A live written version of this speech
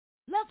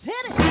let's hit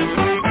it.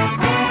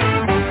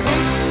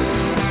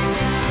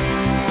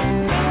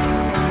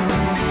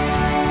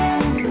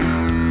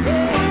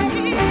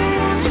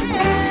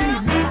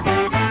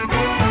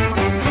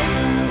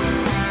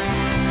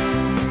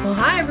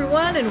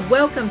 And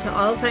welcome to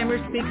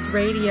Alzheimer's Speaks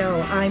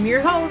Radio. I'm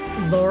your host,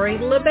 Lori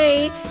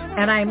LeBay,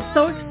 and I'm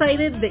so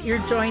excited that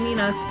you're joining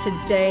us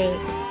today.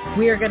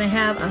 We are going to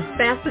have a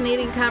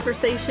fascinating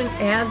conversation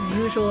as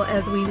usual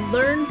as we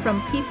learn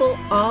from people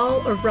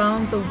all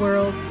around the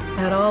world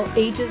at all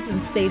ages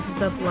and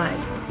stages of life.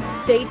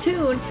 Stay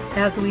tuned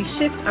as we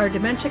shift our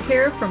dementia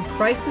care from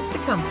crisis to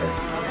comfort.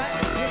 All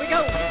right, here we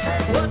go.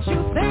 What you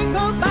think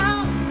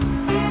about,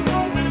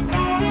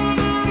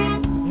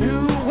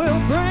 you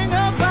will bring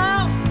about.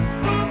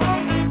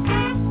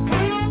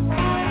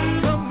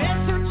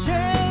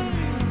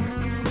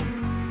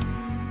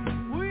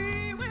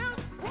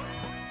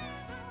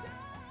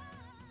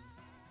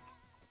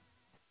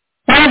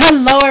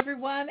 Hello,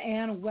 everyone,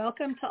 and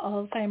welcome to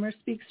Alzheimer's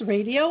Speaks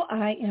Radio.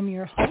 I am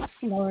your host,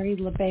 Lori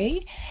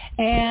LeBay,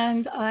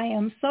 and I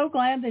am so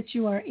glad that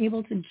you are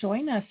able to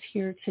join us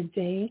here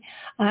today.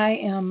 I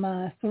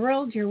am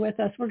thrilled you're with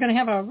us. We're going to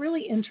have a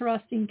really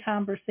interesting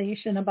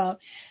conversation about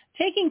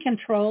taking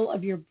control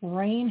of your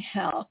brain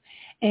health,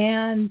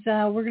 and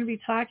we're going to be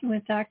talking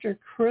with Dr.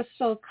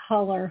 Krystal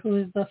Culler, who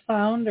is the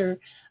founder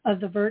of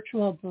the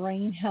Virtual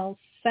Brain Health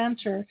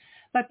Center.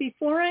 But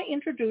before I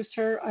introduce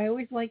her, I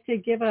always like to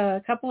give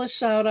a couple of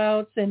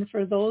shout-outs, and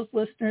for those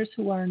listeners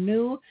who are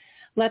new,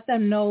 let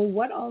them know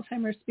what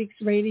Alzheimer's Speaks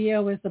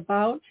Radio is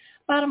about.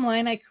 Bottom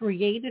line, I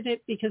created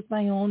it because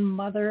my own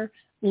mother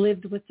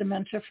lived with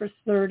dementia for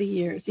 30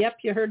 years. Yep,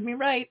 you heard me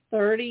right,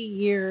 30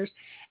 years.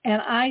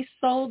 And I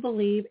so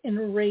believe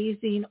in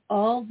raising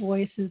all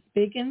voices,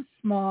 big and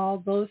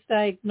small, those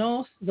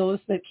diagnosed, those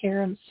that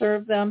care and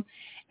serve them,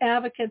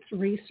 advocates,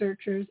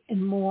 researchers,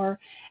 and more.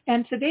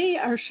 And today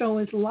our show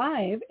is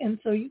live, and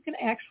so you can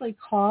actually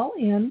call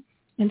in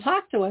and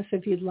talk to us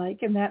if you'd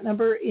like. And that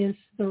number is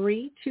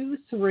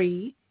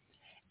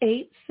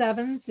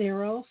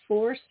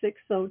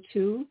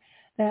 323-870-4602.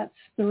 That's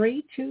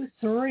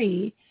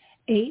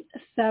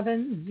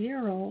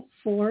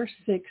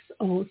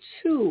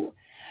 323-870-4602.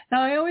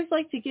 Now, I always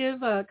like to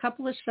give a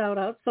couple of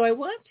shout-outs. So I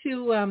want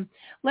to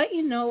let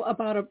you know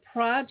about a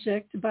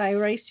project by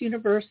Rice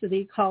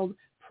University called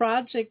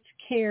Project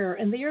Care,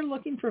 and they are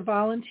looking for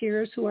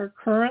volunteers who are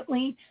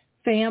currently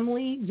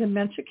family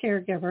dementia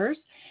caregivers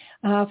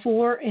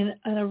for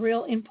a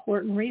real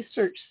important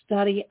research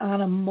study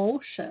on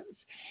emotions.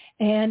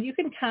 And you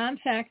can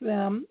contact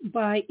them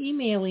by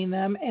emailing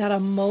them at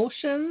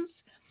emotions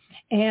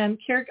and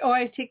care. Oh,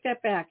 I take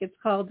that back.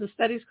 The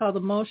study's called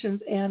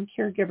Emotions and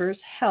Caregivers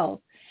Health.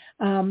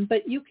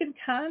 But you can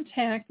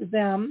contact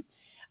them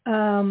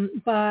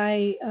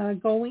by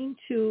going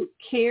to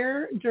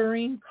Care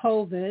During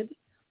COVID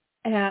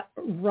at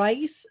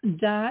rice.edu,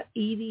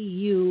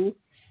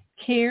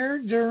 Care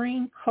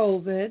During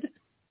COVID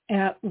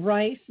at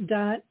rice.edu,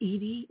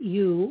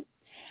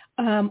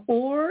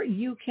 or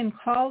you can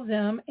call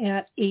them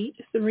at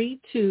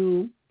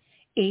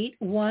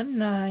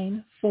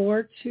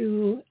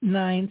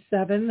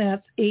 832-819-4297.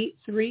 That's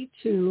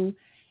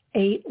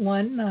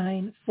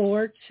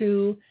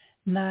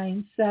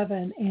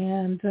 832-819-4297.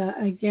 And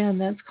again,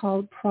 that's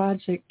called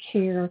Project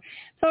Care.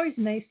 It's always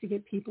nice to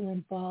get people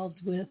involved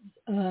with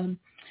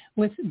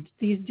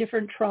these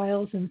different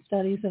trials and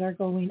studies that are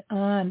going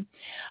on.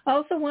 I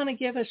also want to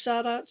give a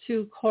shout out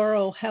to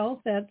Coro Health.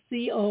 That's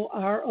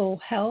Coro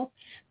Health.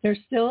 They're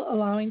still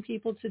allowing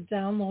people to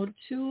download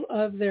 2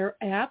 of their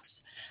apps,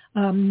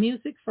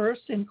 Music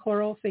First and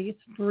Coro Faith,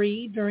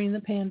 free during the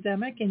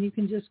pandemic. And you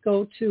can just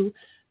go to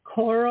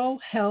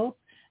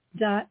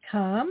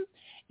corohealth.com.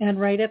 And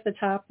right at the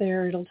top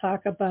there, it'll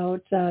talk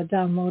about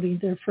downloading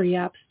their free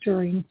apps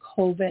during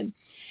COVID.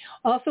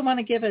 Also want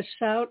to give a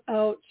shout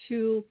out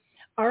to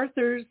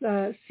Arthur's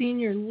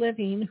Senior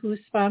Living, who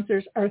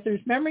sponsors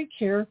Arthur's Memory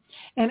Care.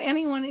 And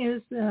anyone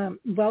is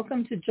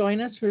welcome to join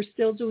us. We're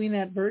still doing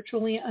that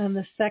virtually on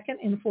the 2nd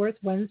and 4th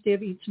Wednesday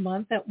of each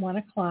month at 1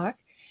 o'clock.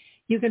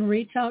 You can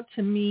reach out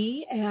to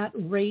me at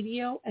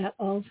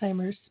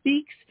radio@Alzheimer's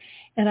Speaks,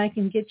 and I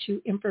can get you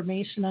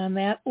information on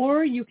that.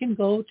 Or you can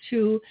go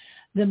to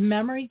the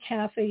Memory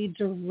Cafe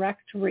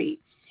directory,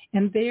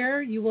 and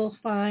there you will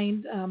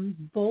find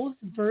both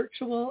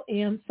virtual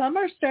and some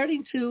are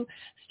starting to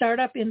start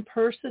up in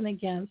person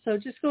again. So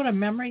just go to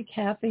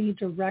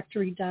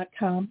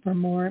memorycafedirectory.com for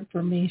more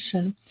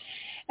information.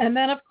 And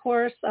then, of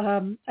course,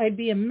 I'd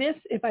be amiss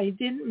if I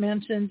didn't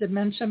mention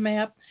Dementia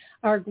Map,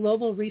 our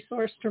global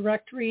resource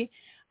directory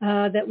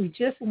that we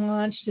just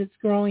launched. It's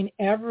growing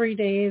every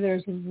day.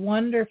 There's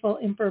wonderful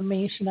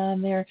information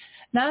on there,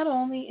 not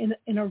only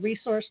in a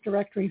resource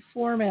directory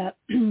format,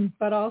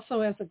 but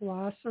also as a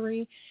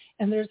glossary.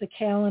 And there's a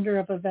calendar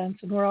of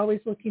events. And we're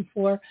always looking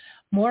for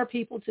more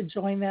people to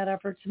join that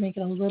effort to make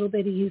it a little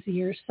bit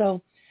easier.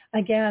 So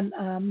Again,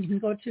 you can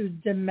go to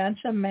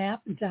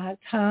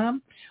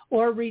dementiamap.com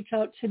or reach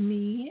out to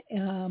me,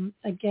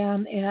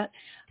 again, at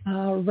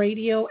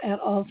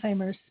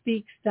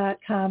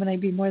radio@alzheimersspeaks.com, and I'd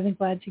be more than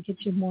glad to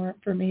get you more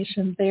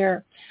information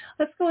there.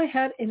 Let's go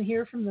ahead and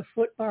hear from the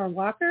footbar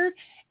walker,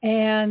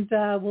 and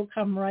we'll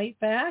come right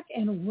back,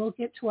 and we'll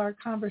get to our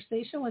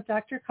conversation with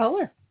Dr.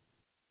 Culler.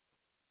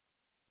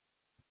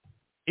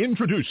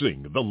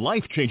 Introducing the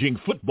life-changing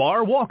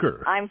footbar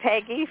walker. I'm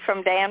Peggy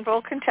from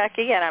Danville,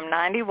 Kentucky, and I'm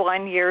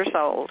 91 years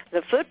old.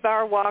 The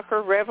footbar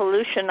walker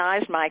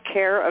revolutionized my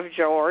care of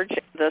George.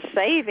 The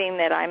saving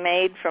that I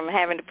made from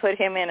having to put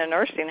him in a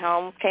nursing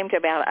home came to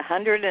about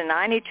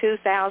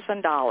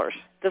 $192,000.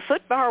 The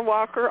footbar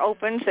walker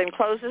opens and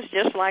closes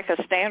just like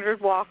a standard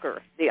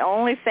walker. The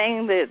only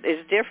thing that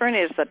is different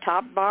is the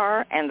top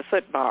bar and the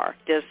foot bar.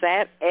 Does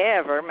that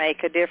ever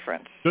make a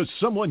difference? Does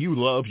someone you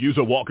love use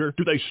a walker?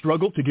 Do they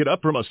struggle to get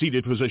up from a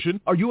seated position?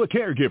 Are you a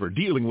caregiver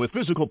dealing with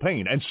physical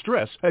pain and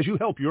stress as you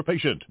help your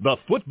patient? The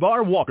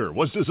footbar walker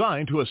was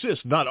designed to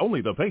assist not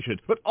only the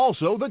patient, but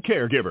also the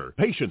caregiver.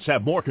 Patients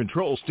have more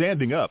control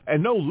standing up,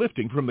 and no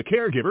lifting from the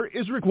caregiver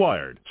is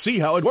required. See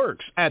how it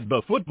works at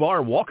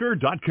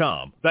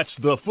thefootbarwalker.com. That's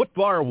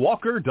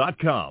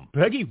thefootbarwalker.com.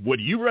 Peggy,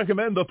 would you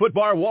recommend the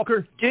footbar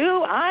walker?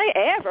 Do I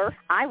ever?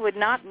 I would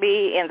not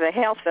be in the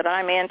health that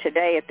I'm in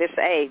today at this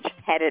age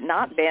had it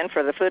not been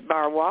for the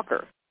footbar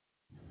walker.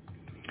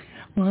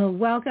 Well,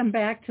 welcome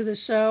back to the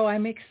show.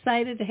 I'm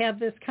excited to have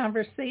this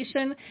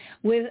conversation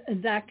with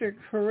Dr.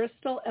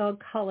 Krystal L.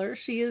 Culler.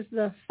 She is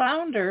the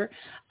founder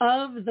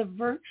of the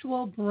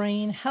Virtual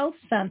Brain Health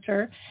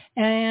Center,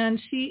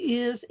 and she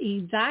is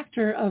a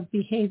doctor of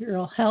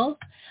behavioral health,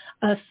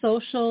 a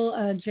social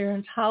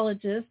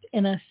gerontologist,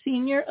 and a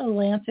senior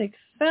Atlantic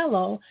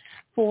fellow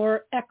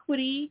for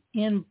equity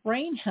in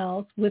brain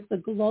health with the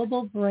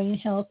Global Brain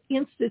Health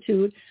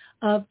Institute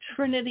of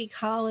Trinity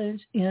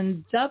College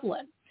in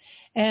Dublin.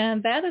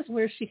 And that is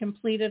where she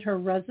completed her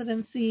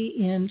residency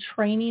in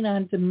training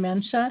on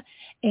dementia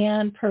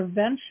and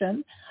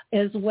prevention,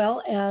 as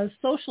well as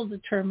social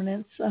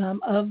determinants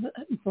of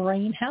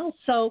brain health.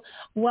 So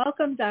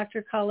welcome,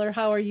 Dr. Culler.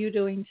 How are you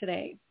doing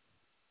today?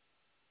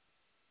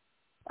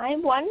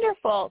 I'm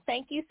wonderful.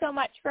 Thank you so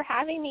much for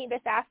having me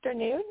this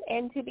afternoon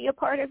and to be a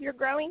part of your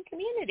growing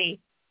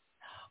community.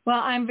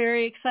 Well, I'm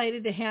very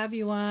excited to have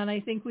you on.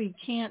 I think we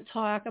can't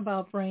talk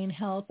about brain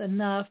health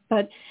enough.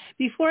 But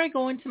before I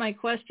go into my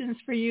questions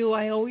for you,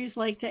 I always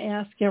like to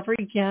ask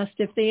every guest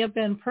if they have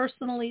been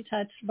personally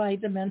touched by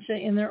dementia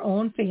in their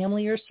own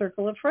family or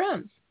circle of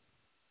friends.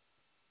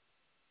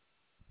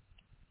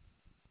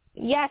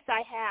 Yes,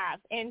 I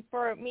have. And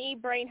for me,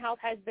 brain health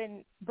has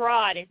been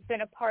broad. It's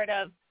been a part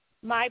of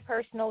my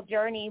personal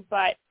journey,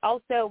 but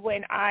also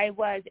when I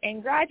was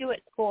in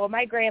graduate school,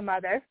 my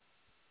grandmother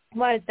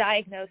was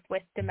diagnosed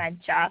with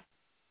dementia,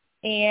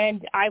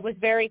 and I was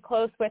very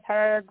close with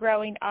her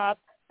growing up.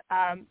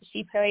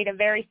 She played a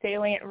very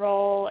salient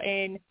role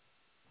in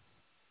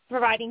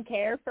providing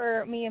care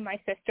for me and my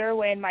sister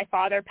when my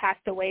father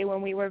passed away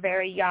when we were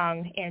very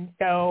young, and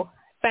so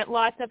spent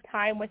lots of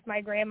time with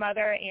my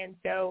grandmother, and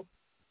so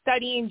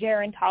studying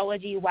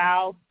gerontology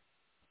while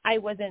I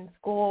was in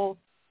school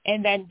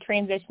and then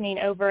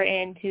transitioning over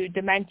into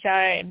dementia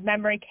and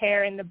memory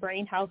care in the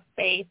brain health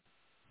space,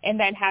 and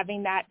then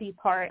having that be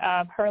part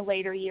of her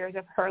later years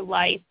of her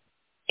life.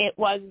 It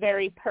was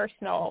very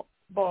personal,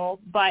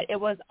 but it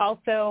was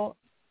also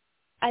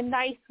a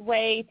nice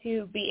way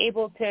to be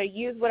able to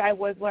use what I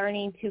was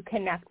learning to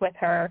connect with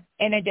her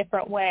in a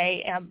different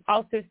way.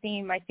 Also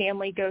seeing my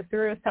family go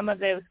through some of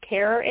those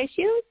care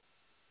issues,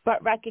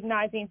 but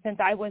recognizing since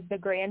I was the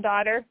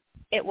granddaughter,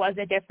 it was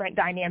a different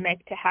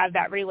dynamic to have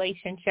that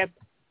relationship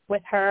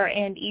with her.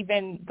 And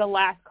even the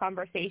last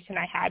conversation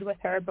I had with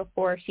her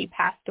before she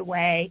passed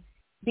away,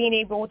 being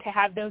able to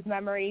have those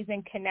memories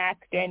and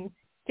connect and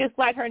just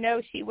let her know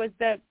she was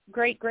the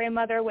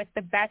great-grandmother with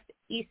the best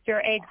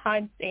Easter egg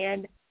hunts,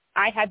 and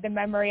I had the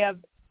memory of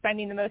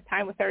spending the most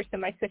time with her, so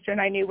my sister and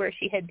I knew where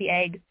she hid the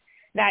eggs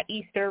that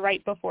Easter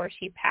right before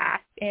she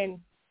passed, and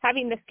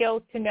having the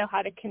skills to know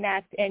how to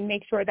connect and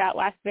make sure that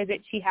last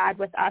visit she had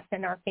with us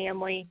and our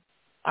family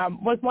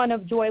was one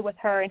of joy with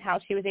her and how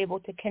she was able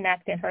to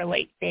connect in her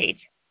late stage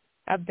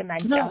of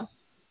dementia. No.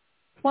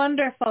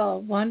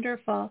 Wonderful,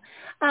 wonderful.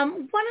 One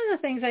of the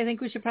things I think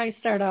we should probably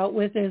start out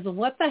with is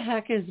what the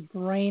heck is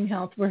brain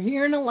health? We're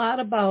hearing a lot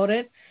about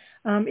it.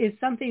 It's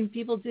something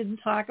people didn't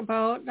talk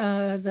about.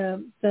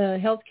 The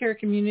healthcare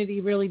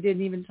community really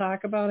didn't even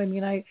talk about. I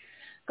mean, I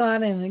go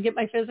in and get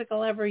my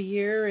physical every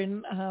year,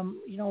 and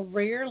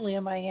rarely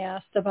am I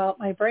asked about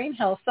my brain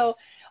health. So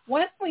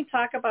why don't we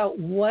talk about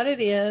what it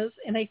is?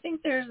 And I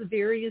think there's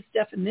various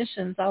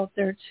definitions out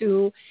there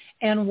too,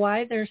 and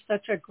why there's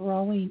such a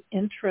growing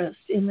interest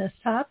in this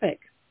topic.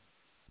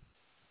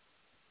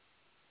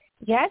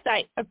 Yes,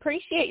 I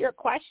appreciate your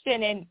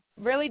question, and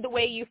really the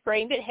way you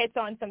framed it hits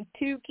on some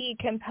two key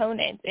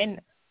components. And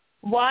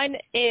one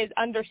is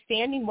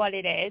understanding what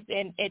it is,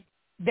 and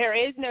there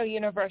is no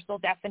universal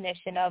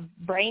definition of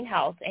brain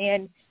health,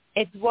 and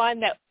it's one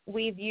that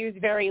we've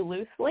used very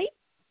loosely.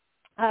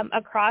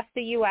 across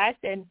the U.S.,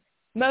 and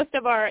most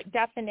of our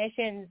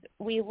definitions,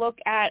 we look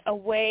at a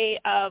way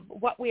of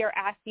what we are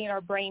asking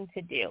our brain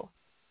to do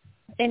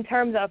in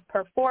terms of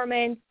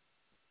performance,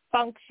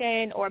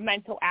 function, or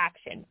mental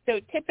action. So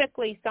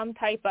typically some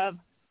type of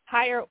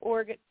higher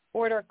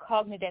order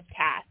cognitive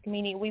task,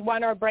 meaning we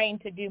want our brain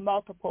to do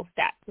multiple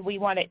steps. We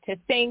want it to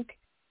think,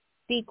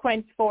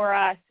 sequence for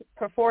us,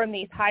 perform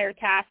these higher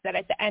tasks that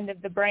at the end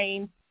of the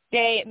brain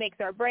day it makes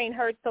our brain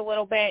hurts a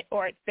little bit,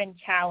 or it's been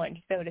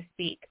challenged, so to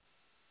speak.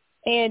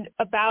 And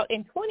about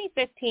in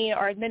 2015,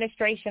 our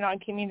Administration on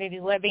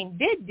Community Living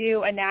did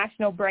do a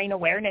national brain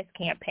awareness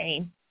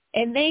campaign,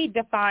 and they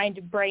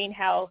defined brain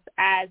health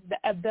as the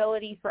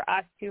ability for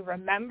us to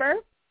remember,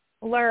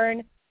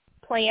 learn,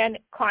 plan,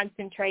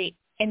 concentrate,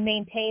 and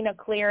maintain a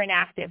clear and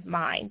active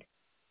mind.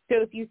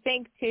 So if you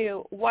think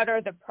to what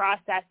are the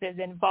processes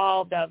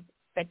involved of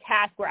the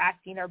task we're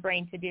asking our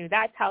brain to do,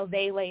 that's how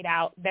they laid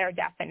out their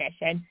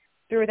definition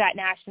through that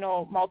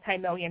national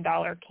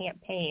multi-million-dollar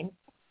campaign.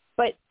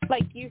 But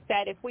like you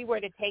said, if we were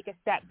to take a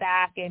step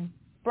back and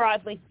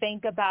broadly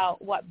think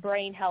about what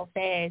brain health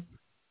is,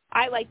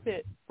 I like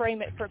to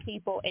frame it for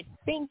people. It's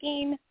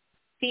thinking,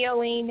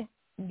 feeling,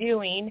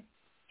 doing,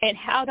 and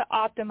how to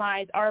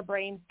optimize our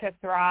brains to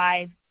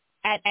thrive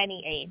at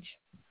any age.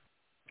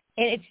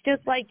 And it's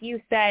just like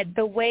you said,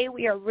 the way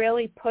we are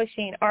really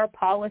pushing our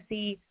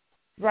policy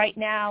right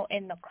now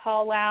and the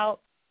call out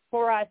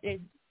for us is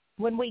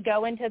when we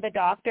go into the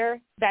doctor,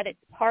 that it's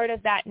part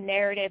of that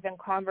narrative and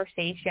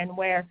conversation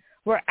where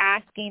we're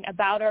asking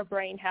about our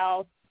brain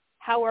health,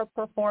 how our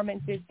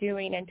performance is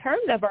doing in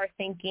terms of our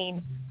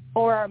thinking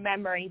or our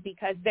memory,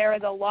 because there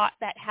is a lot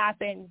that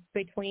happens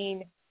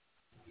between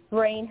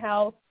brain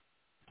health,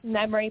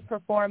 memory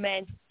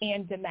performance,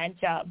 and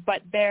dementia.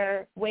 But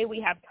the way we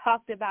have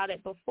talked about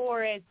it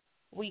before is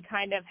we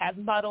kind of have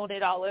muddled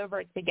it all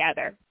over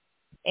together.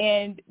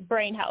 And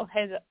brain health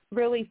has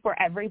really for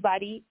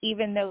everybody,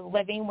 even though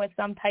living with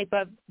some type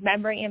of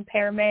memory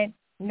impairment,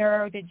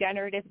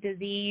 neurodegenerative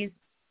disease,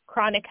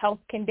 chronic health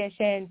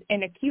conditions,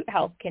 and acute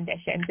health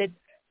conditions. It's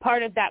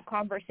part of that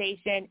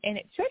conversation, and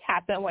it should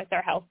happen with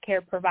our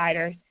healthcare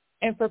providers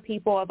and for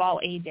people of all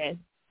ages.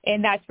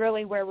 And that's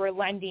really where we're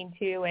lending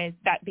to, is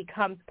that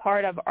becomes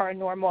part of our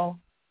normal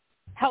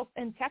health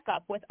and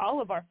checkup with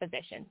all of our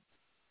physicians.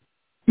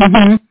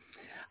 Mm-hmm.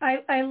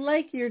 I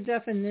like your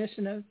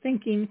definition of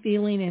thinking,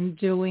 feeling, and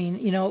doing.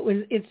 You know,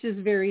 it's just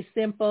very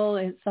simple.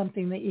 It's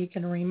something that you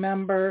can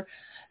remember,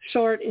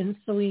 short and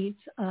sweet,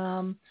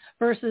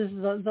 versus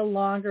the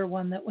longer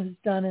one that was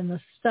done in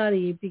the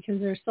study, because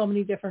there's so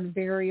many different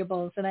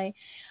variables. And I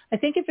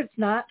think if it's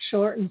not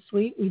short and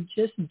sweet, we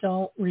just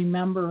don't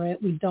remember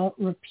it. We don't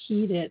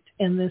repeat it.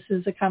 And this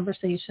is a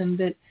conversation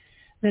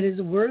that is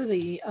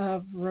worthy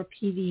of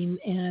repeating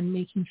and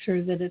making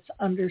sure that it's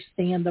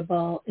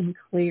understandable and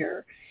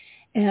clear.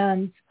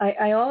 And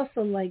I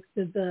also like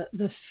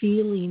the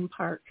feeling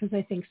part, because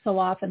I think so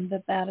often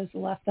that is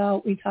left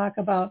out. We talk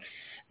about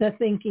the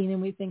thinking,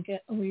 and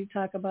we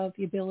talk about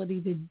the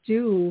ability to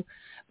do,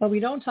 but we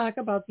don't talk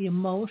about the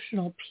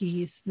emotional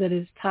piece that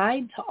is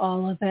tied to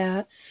all of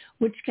that,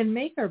 which can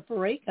make or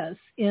break us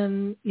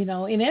in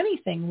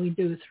anything we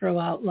do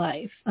throughout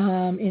life,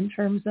 in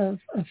terms of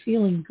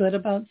feeling good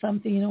about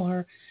something,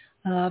 or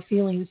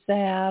feeling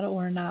sad,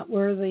 or not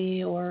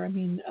worthy, or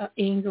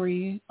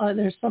angry.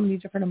 There's so many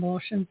different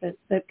emotions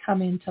that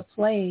come into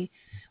play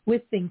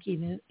with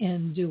thinking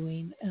and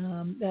doing.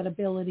 That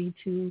ability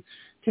to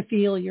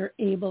feel you're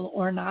able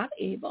or not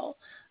able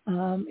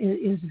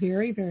is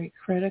very, very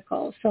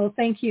critical. So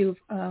thank you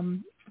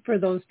for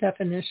those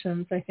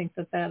definitions. I think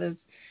that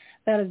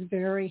is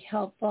very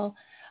helpful.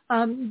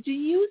 Do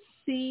you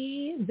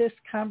see this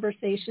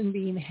conversation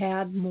being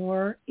had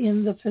more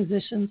in the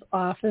physician's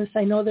office?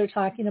 I know they're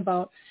talking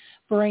about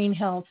brain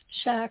health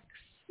checks,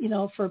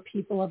 for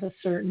people of a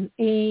certain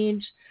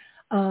age.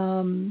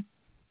 I'm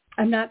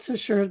not so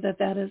sure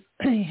that is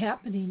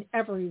happening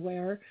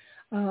everywhere.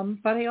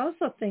 But I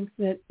also think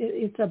that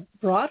it's a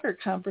broader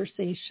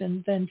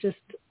conversation than just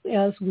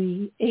as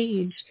we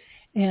age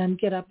and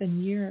get up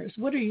in years.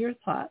 What are your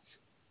thoughts?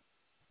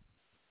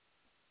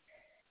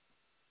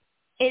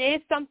 It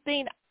is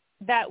something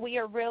that we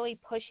are really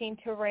pushing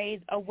to raise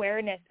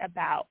awareness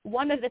about.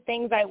 One of the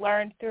things I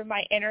learned through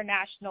my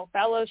international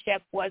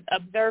fellowship was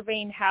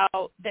observing how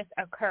this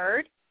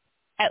occurred,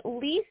 at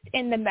least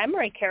in the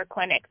memory care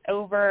clinics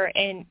over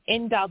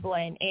in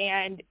Dublin.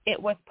 And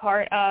it was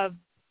part of,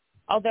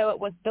 although it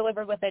was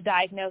delivered with a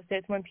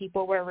diagnosis when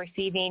people were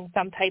receiving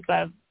some type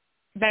of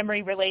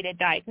memory-related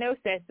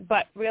diagnosis,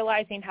 but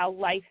realizing how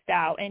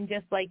lifestyle, and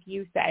just like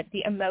you said,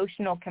 the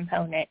emotional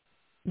component,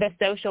 the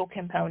social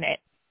component,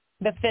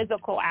 the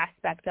physical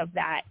aspect of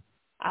that,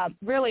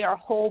 really our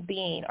whole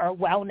being, our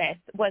wellness,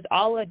 was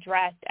all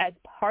addressed as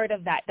part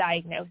of that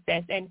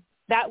diagnosis. And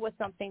that was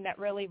something that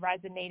really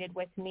resonated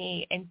with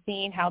me, in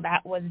seeing how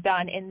that was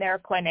done in their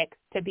clinics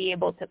to be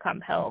able to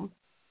come home.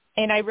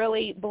 And I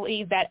really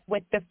believe that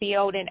with the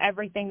field and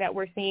everything that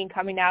we're seeing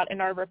coming out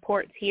in our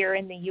reports here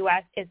in the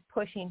U.S. is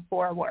pushing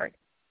forward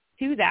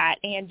to that.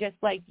 And just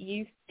like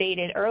you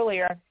stated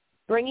earlier,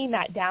 bringing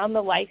that down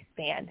the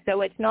lifespan.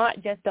 So it's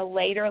not just a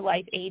later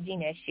life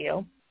aging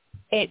issue.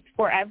 It's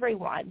for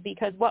everyone,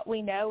 because what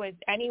we know is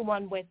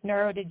anyone with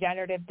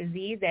neurodegenerative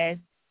diseases,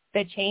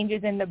 the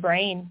changes in the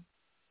brain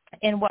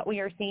and what we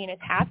are seeing is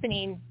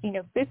happening,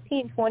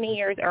 15, 20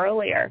 years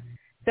earlier.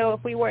 So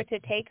if we were to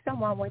take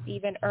someone with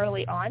even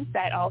early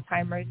onset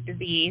Alzheimer's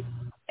disease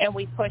and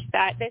we push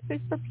that, this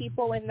is for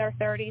people in their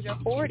 30s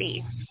or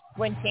 40s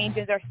when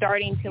changes are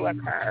starting to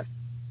occur.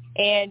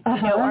 And,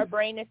 our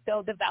brain is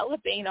still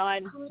developing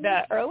on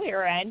the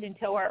earlier end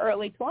until our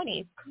early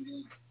 20s.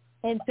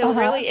 And so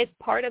really it's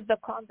part of the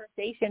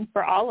conversation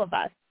for all of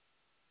us.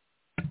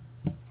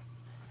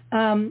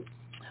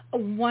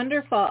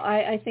 Wonderful.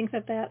 I think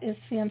that is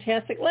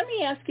fantastic. Let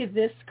me ask you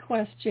this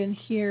question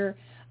here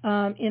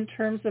in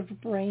terms of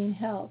brain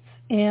health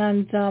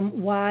and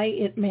why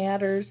it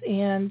matters,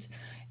 and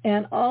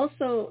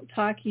also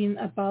talking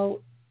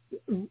about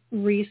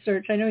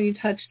research. I know you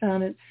touched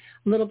on it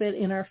a little bit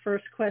in our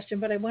first question,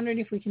 but I wondered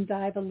if we can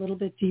dive a little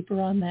bit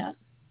deeper on that.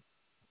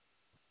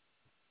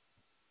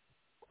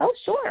 Oh,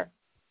 sure.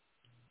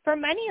 For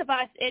many of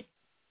us, it's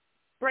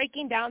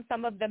breaking down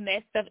some of the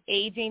myths of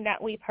aging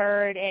that we've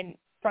heard and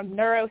from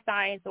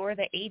neuroscience or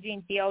the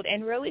aging field,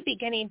 and really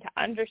beginning to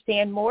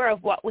understand more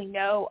of what we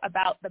know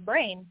about the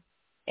brain.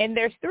 And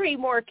there's 3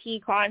 more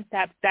key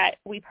concepts that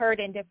we've heard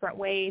in different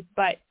ways,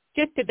 but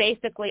just to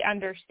basically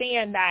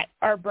understand that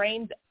our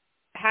brain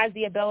has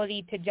the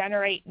ability to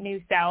generate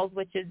new cells,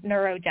 which is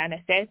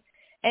neurogenesis,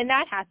 and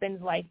that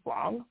happens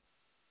lifelong.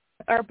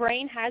 Our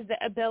brain has the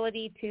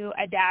ability to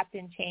adapt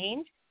and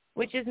change,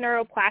 which is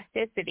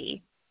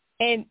neuroplasticity.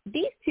 And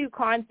these 2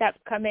 concepts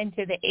come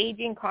into the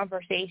aging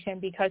conversation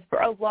because for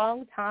a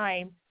long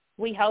time,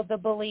 we held the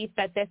belief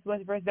that this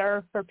was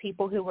reserved for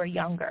people who were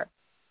younger,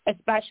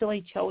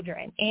 especially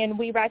children. And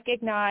we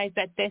recognize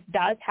that this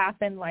does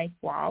happen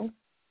lifelong,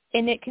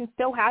 and it can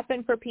still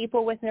happen for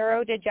people with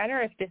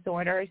neurodegenerative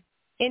disorders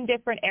in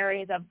different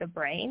areas of the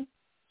brain.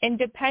 And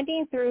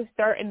depending through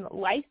certain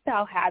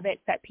lifestyle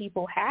habits that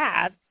people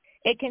have,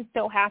 it can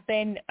still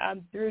happen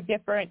through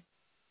different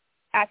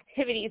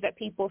activities that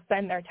people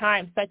spend their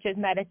time, such as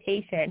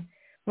meditation.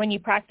 When you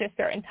practice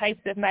certain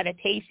types of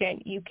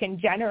meditation, you can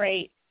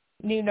generate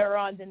new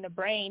neurons in the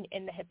brain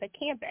in the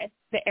hippocampus,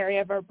 the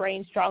area of our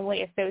brain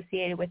strongly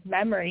associated with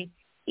memory,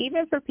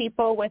 even for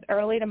people with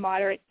early to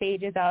moderate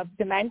stages of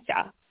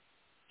dementia.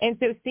 And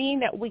so seeing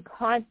that we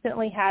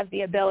constantly have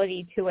the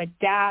ability to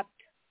adapt,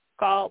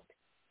 sculpt,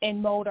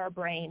 and mold our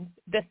brains,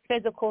 this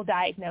physical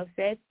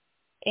diagnosis,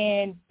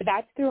 and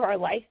that's through our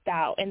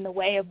lifestyle and the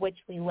way of which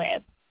we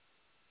live.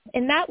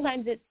 And that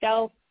lends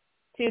itself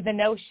to the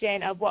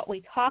notion of what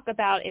we talk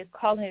about is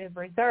cognitive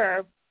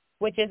reserve,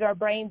 which is our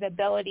brain's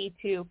ability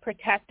to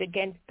protect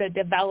against the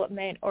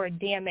development or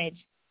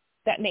damage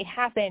that may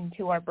happen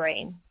to our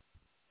brain.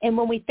 And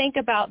when we think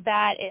about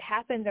that, it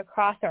happens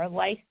across our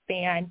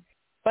lifespan,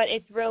 but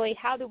it's really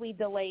how do we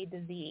delay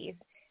disease?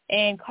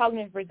 And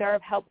cognitive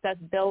reserve helps us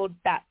build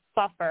that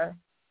buffer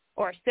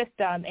or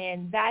system,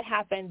 and that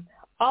happens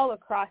all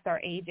across our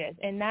ages.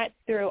 And that's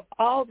through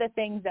all the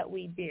things that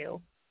we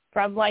do,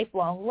 from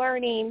lifelong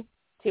learning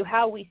to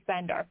how we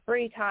spend our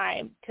free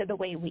time to the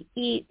way we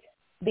eat,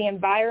 the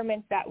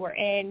environments that we're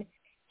in,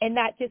 and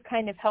that just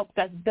kind of helps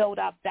us build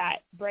up that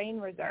brain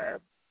reserve.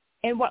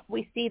 And what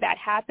we see that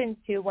happens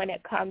to when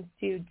it comes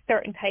to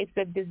certain types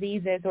of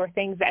diseases or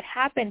things that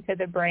happen to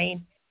the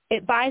brain,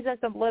 it buys us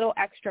a little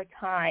extra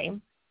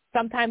time,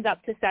 sometimes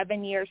up to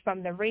 7 years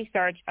from the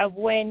research of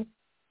when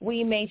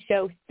we may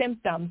show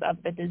symptoms of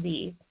the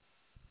disease.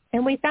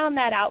 And we found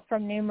that out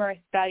from numerous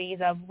studies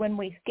of when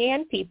we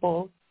scanned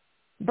people's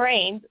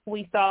brains,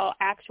 we saw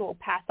actual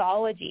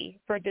pathology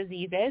for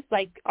diseases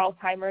like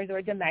Alzheimer's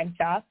or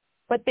dementia,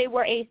 but they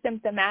were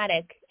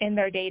asymptomatic in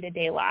their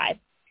day-to-day lives.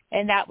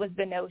 And that was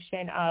the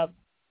notion of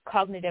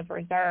cognitive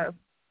reserve.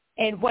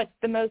 And what's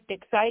the most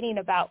exciting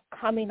about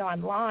coming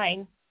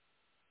online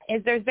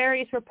is there's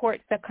various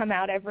reports that come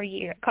out every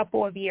year,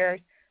 couple of years,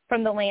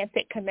 from the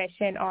Lancet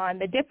Commission on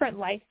the different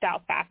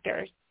lifestyle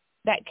factors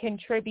that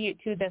contribute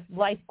to this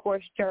life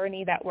course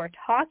journey that we're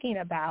talking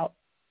about.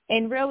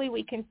 And really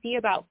we can see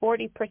about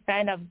 40%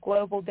 of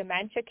global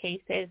dementia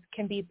cases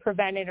can be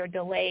prevented or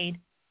delayed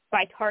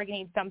by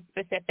targeting some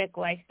specific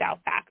lifestyle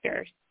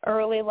factors,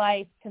 early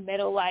life to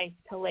middle life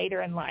to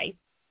later in life.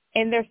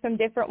 And there's some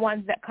different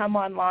ones that come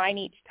online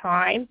each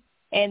time.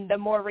 And the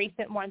more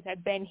recent ones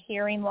have been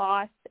hearing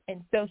loss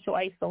and social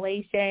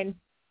isolation,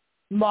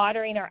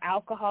 monitoring our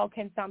alcohol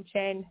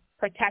consumption,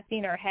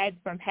 protecting our heads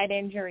from head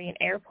injury and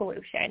air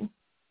pollution.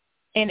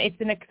 And it's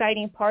an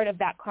exciting part of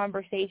that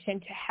conversation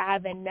to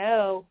have and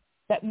know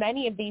that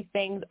many of these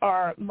things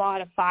are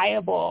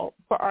modifiable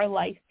for our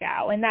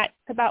lifestyle. And that's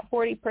about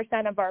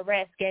 40% of our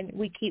risk. And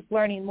we keep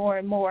learning more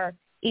and more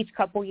each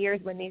couple years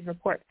when these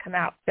reports come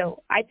out.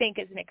 So I think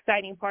it's an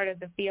exciting part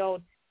of the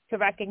field to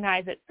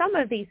recognize that some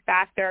of these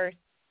factors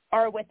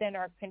are within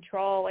our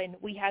control, and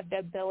we have the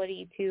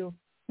ability to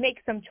make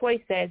some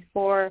choices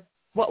for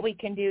what we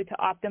can do to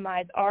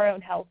optimize our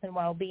own health and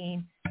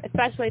well-being,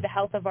 especially the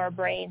health of our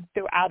brains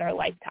throughout our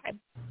lifetime.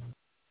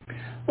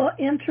 Well,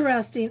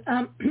 interesting.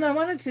 I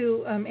wanted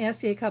to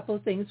ask you a couple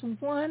of things.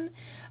 One,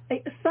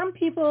 some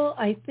people,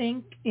 I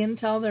think,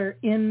 until they're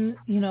in,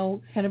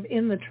 kind of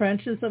in the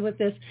trenches with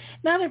this,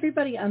 not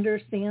everybody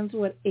understands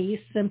what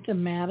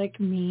asymptomatic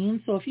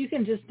means. So if you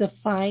can just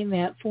define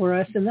that for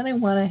us, and then I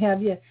want to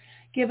have you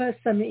give us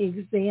some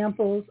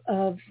examples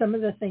of some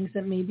of the things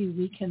that maybe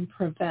we can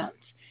prevent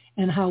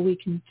and how we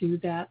can do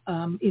that,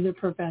 either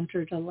prevent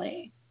or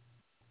delay.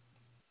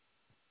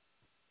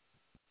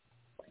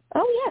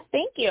 Oh, yes,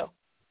 thank you.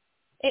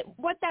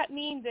 What that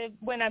means is,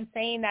 when I'm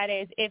saying that,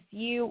 is if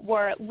you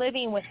were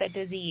living with a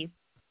disease.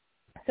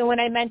 So when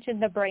I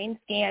mentioned the brain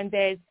scans,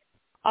 is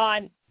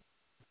on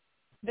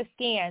the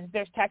scans,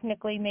 there's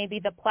technically maybe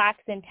the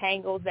plaques and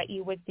tangles that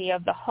you would see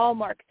of the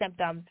hallmark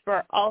symptoms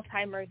for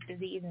Alzheimer's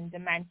disease and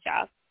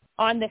dementia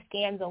on the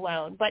scans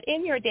alone. But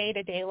in your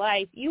day-to-day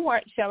life, you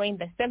aren't showing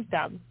the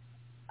symptoms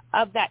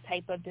of that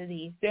type of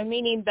disease. So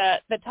meaning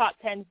the top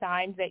 10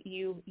 signs that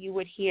you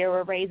would hear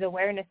or raise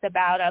awareness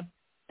about, of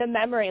the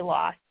memory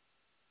loss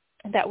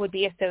that would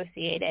be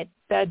associated,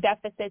 the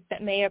deficits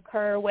that may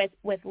occur with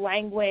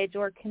language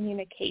or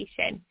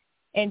communication.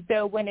 And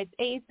so when it's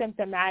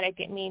asymptomatic,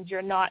 it means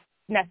you're not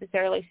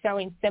necessarily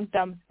showing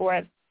symptoms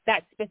for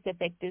that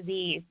specific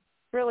disease.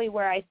 Really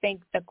where I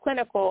think the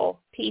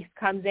clinical piece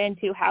comes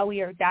into how we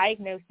are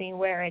diagnosing,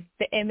 where it's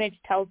the image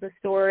tells a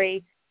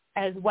story,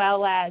 as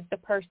well as the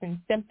person's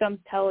symptoms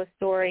tell a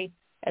story,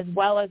 as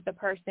well as the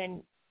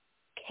person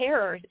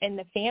carers and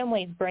the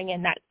families bring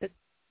in that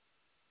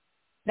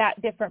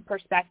different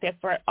perspective,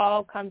 where it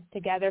all comes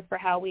together for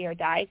how we are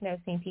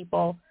diagnosing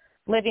people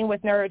living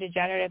with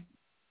neurodegenerative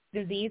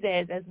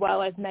diseases, as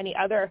well as many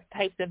other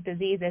types of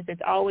diseases.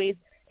 It's always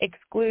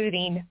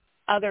excluding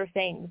other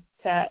things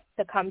to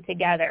come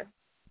together.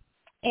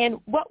 And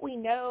what we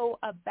know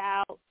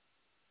about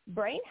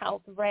brain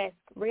health risk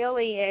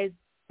really is,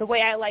 the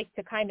way I like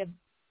to kind of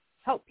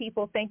help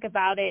people think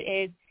about it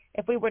is,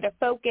 if we were to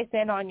focus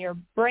in on your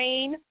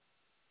brain,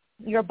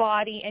 your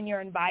body, and your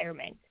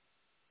environment.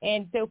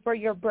 And so for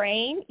your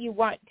brain, you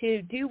want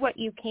to do what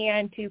you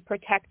can to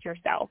protect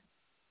yourself.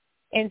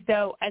 And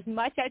so as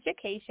much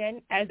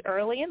education as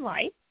early in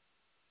life,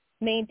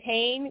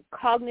 maintain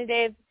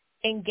cognitive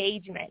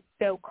engagement.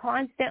 So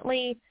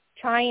constantly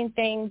trying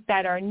things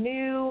that are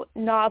new,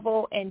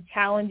 novel, and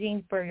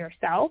challenging for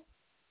yourself.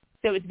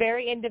 So it's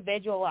very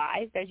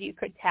individualized, as you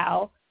could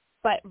tell,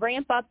 but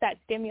ramp up that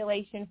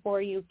stimulation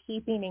for you,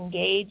 keeping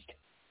engaged.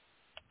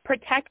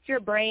 Protect your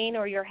brain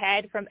or your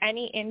head from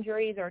any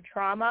injuries or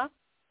trauma.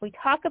 We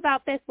talk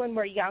about this when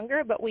we're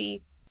younger, but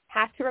we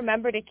have to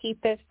remember to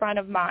keep this front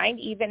of mind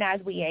even as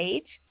we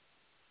age.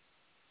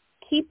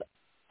 Keep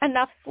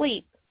enough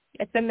sleep.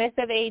 It's a myth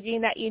of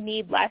aging that you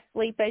need less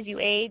sleep as you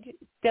age.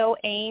 Still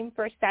aim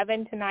for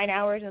 7 to 9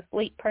 hours of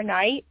sleep per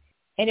night.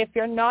 And if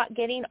you're not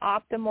getting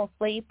optimal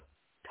sleep,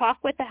 talk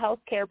with a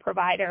healthcare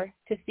provider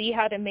to see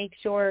how to make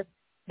sure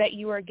that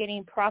you are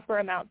getting proper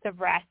amounts of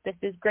rest. This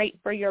is great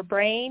for your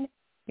brain,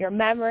 your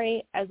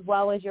memory, as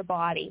well as your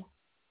body.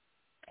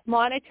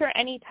 Monitor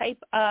any type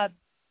of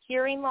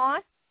hearing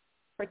loss.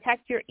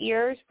 Protect your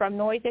ears from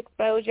noise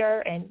exposure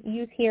and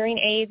use hearing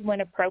aids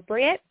when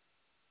appropriate.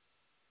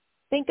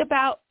 Think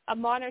about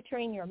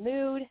monitoring your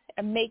mood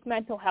and make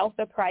mental health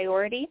a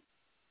priority.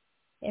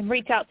 And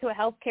reach out to a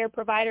healthcare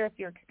provider if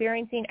you're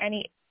experiencing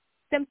any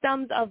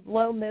symptoms of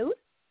low mood.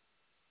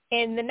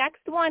 And the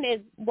next one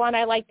is one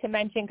I like to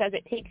mention because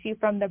it takes you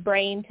from the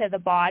brain to the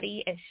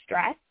body, is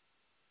stress.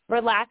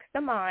 Relax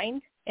the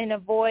mind and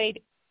avoid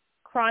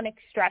chronic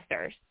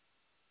stressors.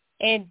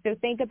 And so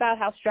think about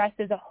how stress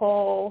is a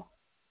whole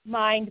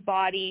mind,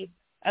 body,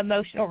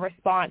 emotional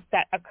response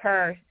that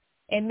occurs,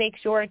 and make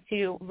sure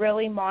to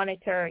really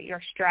monitor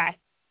your stress.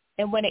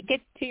 And when it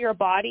gets to your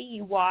body,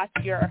 you watch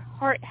your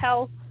heart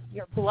health,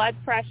 your blood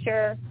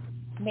pressure,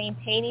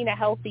 maintaining a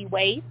healthy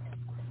weight,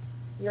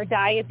 your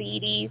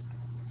diabetes,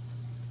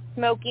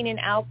 smoking and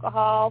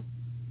alcohol,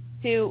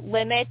 to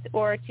limit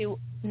or to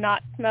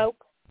not smoke.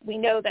 We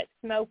know that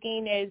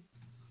smoking is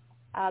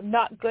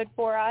not good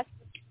for us.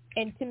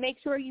 And to make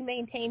sure you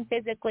maintain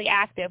physically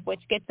active,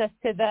 which gets us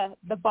to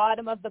the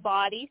bottom of the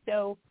body.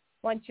 So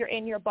once you're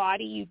in your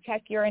body, you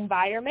check your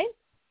environment.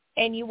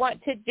 And you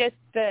want to just,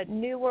 the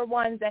newer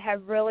ones that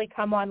have really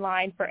come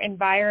online for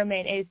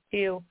environment is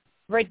to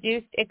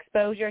reduce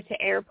exposure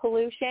to air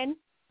pollution,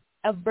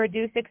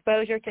 reduce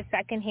exposure to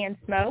secondhand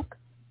smoke.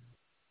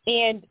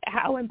 And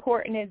how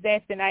important is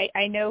this? And I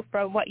know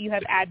from what you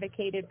have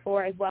advocated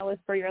for, as well as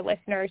for your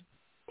listeners,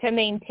 to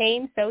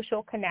maintain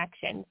social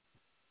connections.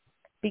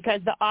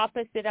 Because the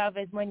opposite of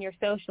is when you're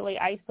socially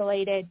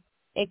isolated,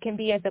 it can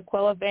be as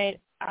equivalent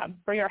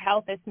for your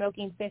health as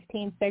smoking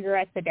 15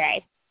 cigarettes a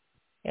day.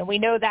 And we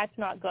know that's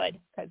not good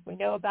because we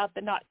know about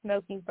the not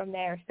smoking from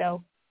there.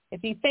 So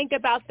if you think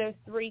about those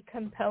three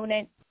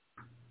components,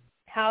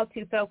 how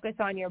to focus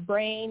on your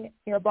brain,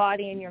 your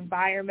body, and your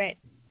environment,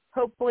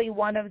 hopefully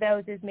one of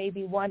those is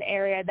maybe one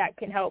area that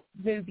can help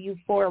move you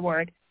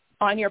forward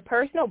on your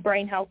personal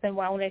brain health and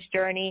wellness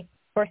journey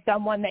for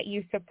someone that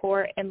you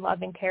support and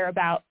love and care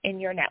about in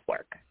your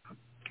network.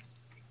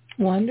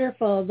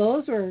 Wonderful.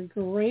 Those were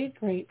great,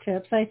 great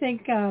tips. I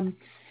think,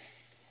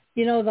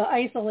 the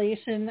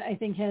isolation, I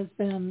think, has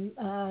been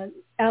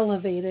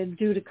elevated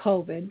due to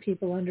COVID,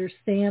 people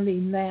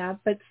understanding that,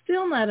 but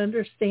still not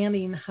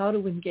understanding how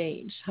to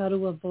engage, how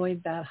to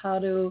avoid that, how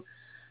to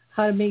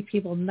make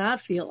people not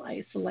feel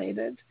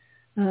isolated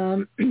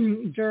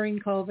during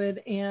COVID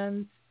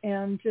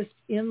and just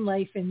in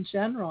life in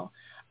general.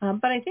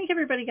 But I think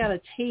everybody got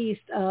a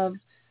taste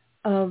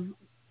of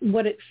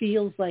what it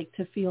feels like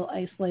to feel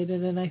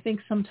isolated. And I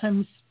think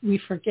sometimes we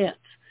forget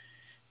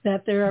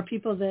that there are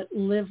people that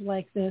live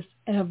like this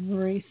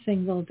every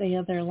single day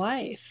of their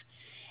life.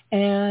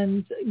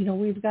 And,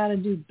 we've got to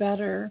do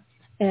better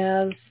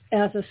as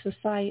a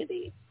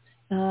society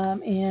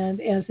and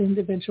as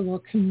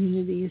individual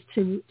communities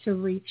to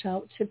reach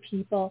out to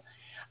people.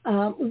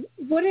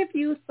 What have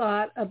you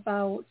thought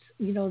about,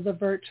 the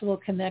virtual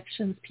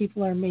connections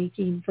people are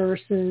making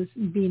versus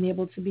being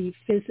able to be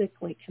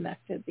physically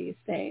connected these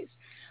days?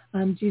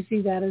 Do you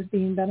see that as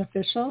being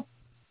beneficial?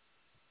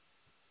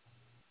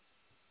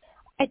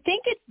 I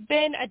think it's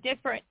been a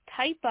different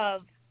type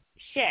of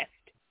shift,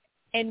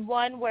 and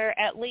one where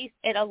at least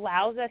it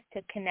allows us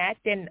to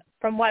connect. And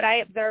from what I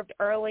observed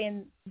early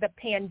in the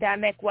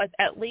pandemic was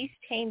at least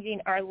changing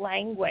our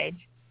language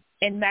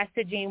and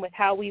messaging with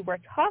how we were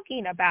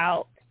talking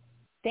about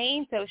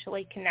staying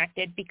socially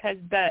connected, because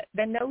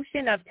the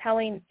notion of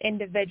telling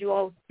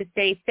individuals to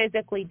stay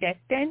physically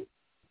distant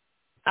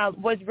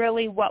was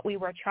really what we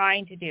were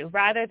trying to do,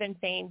 rather than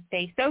saying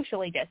stay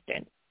socially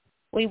distant.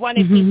 We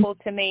wanted people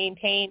to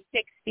maintain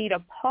 6 feet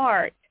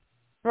apart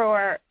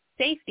for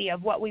safety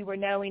of what we were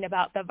knowing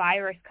about the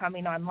virus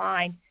coming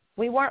online.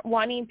 We weren't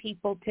wanting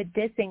people to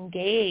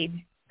disengage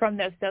from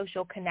those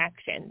social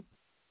connections.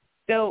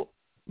 So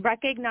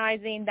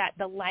recognizing that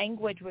the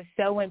language was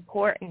so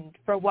important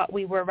for what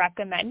we were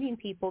recommending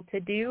people to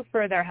do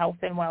for their health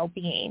and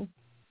well-being,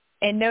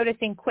 and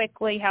noticing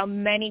quickly how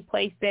many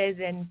places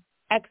and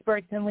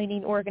experts and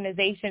leading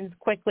organizations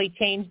quickly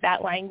changed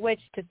that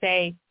language to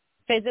say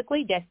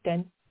physically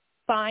distant,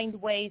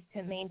 find ways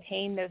to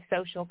maintain those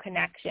social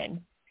connections,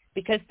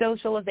 because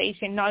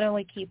socialization not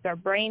only keeps our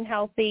brain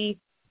healthy,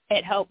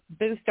 it helps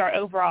boost our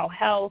overall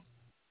health,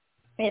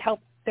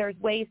 there's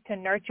ways to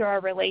nurture our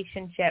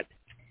relationships,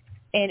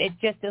 and it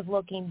just is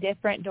looking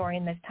different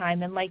during this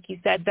time. And like you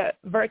said, the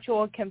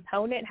virtual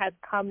component has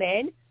come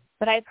in,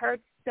 but I've heard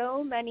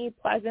so many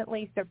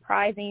pleasantly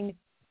surprising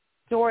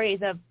stories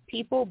of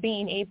people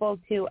being able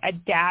to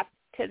adapt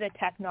to the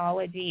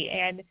technology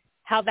and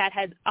how that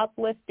has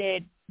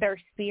uplifted their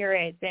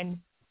spirits and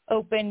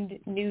opened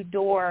new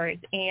doors,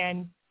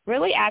 and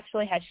really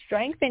actually has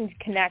strengthened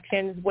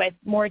connections with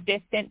more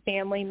distant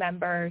family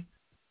members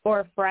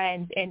or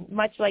friends. And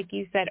much like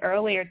you said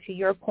earlier, to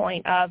your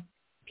point of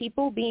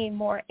people being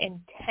more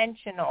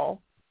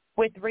intentional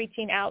with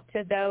reaching out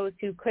to those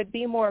who could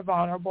be more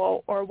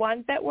vulnerable or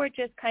ones that were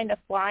just kind of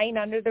flying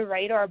under the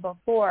radar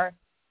before.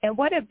 And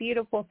what a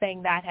beautiful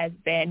thing that has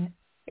been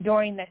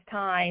during this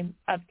time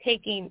of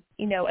taking,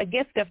 a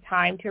gift of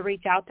time to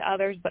reach out to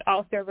others, but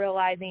also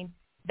realizing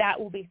that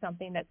will be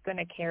something that's going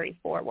to carry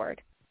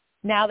forward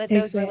now that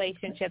those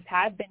relationships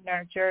have been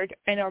nurtured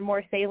and are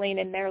more salient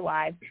in their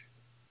lives.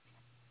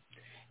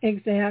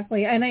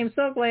 Exactly. And I'm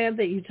so glad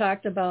that you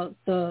talked about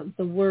the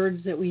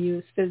words that we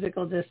use,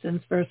 physical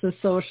distance versus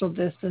social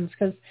distance,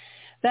 because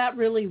that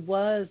really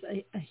was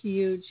a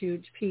huge,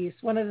 huge piece.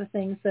 One of the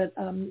things that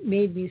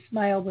made me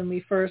smile when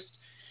we first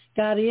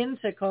got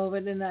into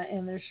COVID,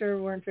 and there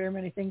sure weren't very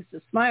many things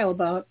to smile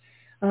about,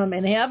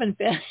 and haven't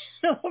been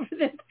over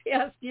this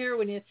past year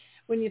when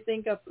you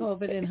think of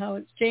COVID and how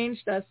it's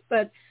changed us.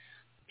 But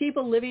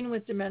people living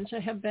with dementia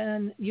have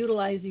been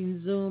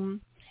utilizing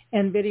Zoom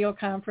and video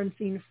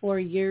conferencing for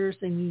years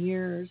and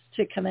years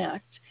to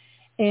connect.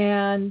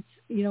 And,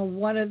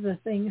 one of the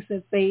things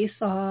that they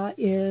saw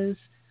is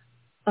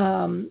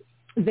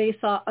they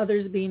saw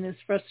others being as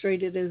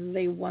frustrated as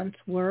they once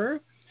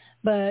were,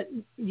 but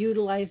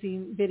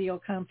utilizing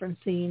video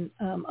conferencing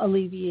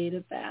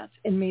alleviated that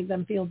and made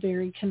them feel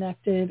very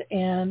connected.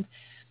 And,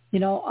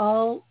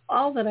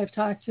 all that I've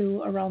talked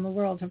to around the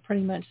world have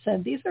pretty much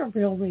said these are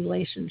real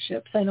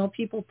relationships. I know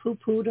people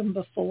poo-pooed them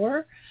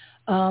before,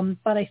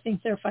 but I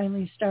think they're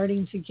finally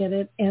starting to get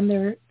it, and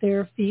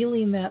they're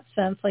feeling that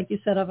sense, like you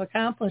said, of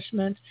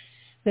accomplishment,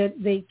 that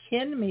they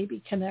can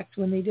maybe connect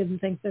when they didn't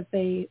think that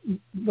they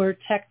were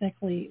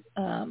technically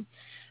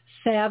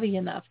savvy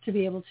enough to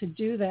be able to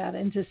do that,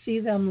 and to see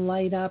them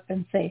light up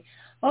and say,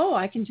 oh,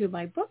 I can do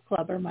my book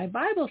club or my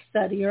Bible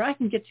study, or I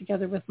can get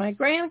together with my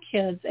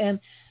grandkids, and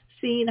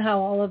seeing how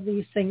all of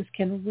these things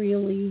can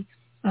really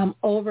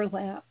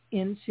overlap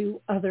into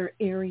other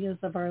areas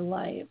of our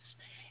lives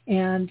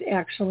and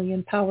actually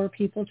empower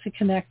people to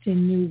connect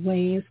in new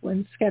ways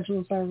when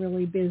schedules are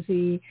really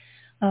busy.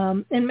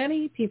 And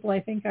many people, I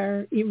think,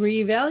 are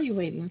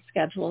reevaluating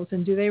schedules,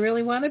 and do they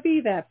really want to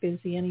be that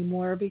busy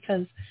anymore?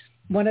 Because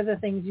one of the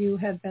things you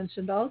had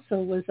mentioned also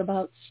was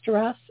about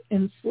stress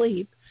and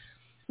sleep,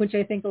 which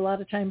I think a lot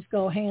of times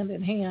go hand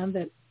in hand,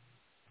 that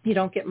you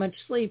don't get much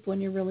sleep when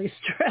you're really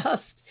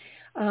stressed.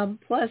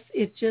 Plus,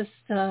 it just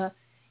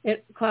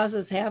it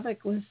causes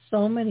havoc with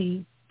so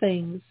many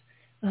things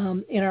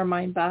in our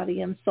mind,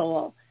 body, and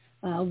soul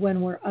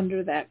when we're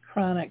under that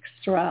chronic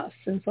stress.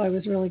 And so I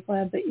was really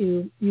glad that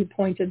you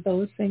pointed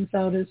those things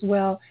out as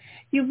well.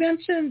 You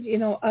mentioned,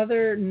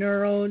 other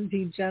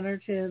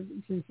neurodegenerative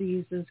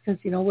diseases because,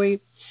 we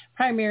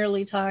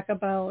primarily talk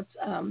about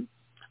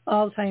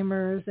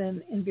Alzheimer's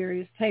and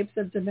various types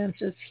of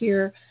dementias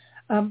here.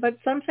 But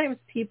sometimes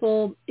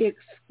people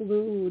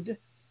exclude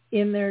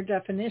in their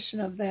definition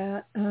of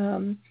that,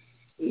 and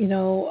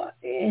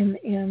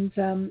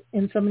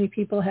so many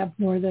people have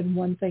more than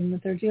one thing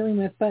that they're dealing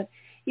with. But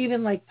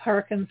even like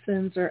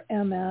Parkinson's or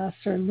MS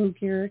or Lou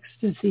Gehrig's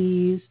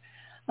disease,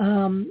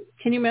 can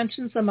you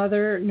mention some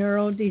other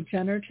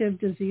neurodegenerative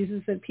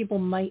diseases that people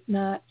might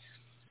not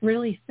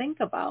really think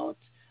about,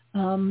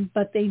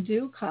 but they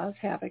do cause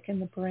havoc in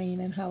the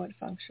brain and how it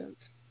functions?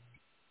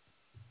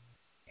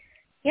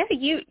 Yeah,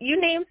 you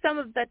named some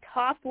of the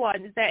top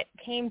ones that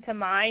came to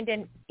mind,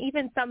 and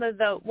even some of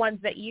the ones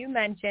that you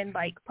mentioned,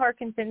 like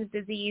Parkinson's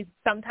disease,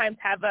 sometimes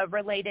have a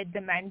related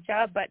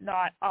dementia, but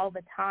not all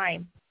the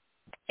time.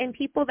 And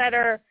people that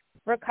are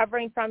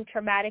recovering from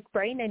traumatic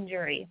brain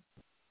injury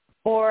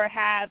or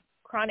have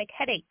chronic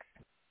headaches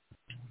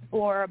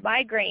or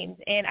migraines.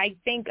 And I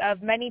think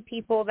of many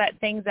people that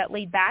things that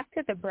lead back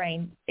to the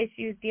brain,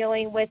 issues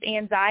dealing with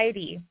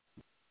anxiety,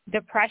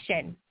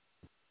 depression,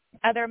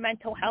 other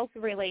mental health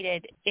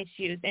related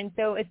issues. And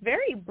so it's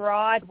very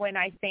broad when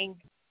I think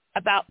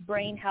about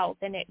brain health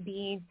and it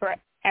being for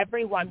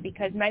everyone,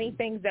 because many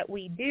things that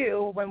we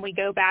do when we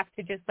go back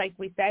to, just like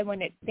we said,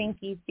 when it's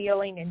thinking,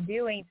 feeling, and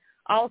doing,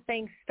 all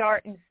things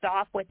start and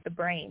stop with the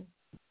brain.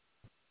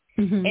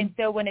 Mm-hmm. And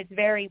so when it's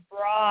very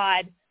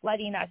broad,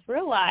 letting us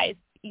realize,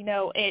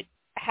 it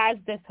has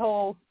this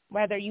whole,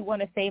 whether you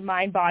want to say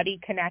mind-body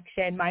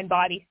connection,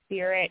 mind-body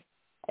spirit,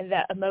 and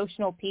the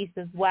emotional piece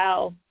as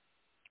well.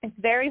 It's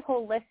very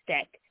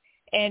holistic.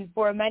 And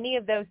for many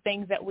of those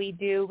things that we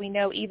do, we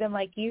know, even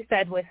like you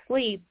said with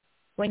sleep,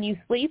 when you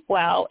sleep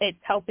well, it's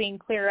helping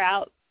clear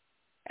out,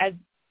 as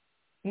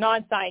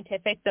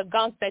non-scientific, the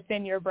gunk that's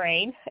in your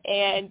brain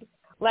and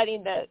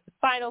letting the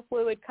spinal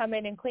fluid come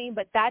in and clean.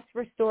 But that's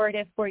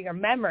restorative for your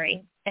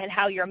memory and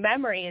how your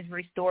memory is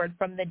restored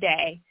from the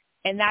day.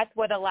 And that's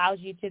what allows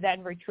you to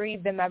then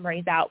retrieve the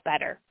memories out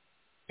better.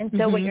 And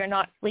so when you're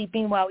not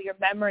sleeping well, your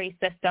memory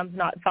system's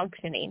not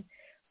functioning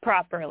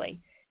properly.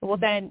 Well,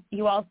 then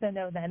you also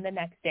know then the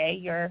next day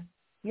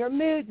your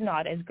mood's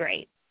not as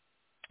great.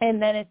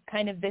 And then it's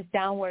kind of this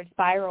downward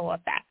spiral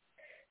effect.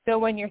 So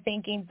when you're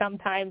thinking,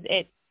 sometimes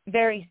it's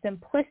very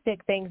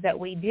simplistic things that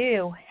we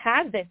do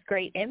have this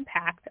great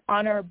impact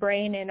on our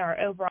brain and our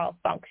overall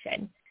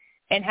function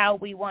and how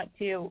we want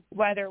to,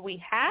 whether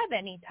we have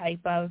any type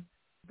of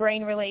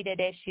brain-related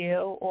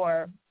issue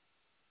or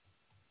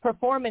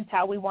performance,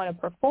 how we want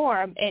to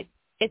perform,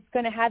 it's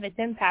going to have its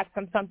impact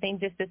from something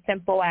just as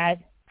simple as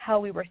how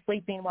we were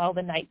sleeping well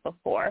the night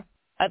before,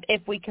 of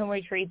if we can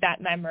retrieve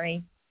that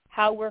memory,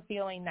 how we're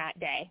feeling that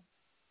day.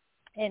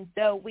 And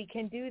so we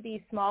can do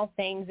these small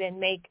things and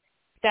make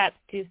steps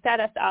to set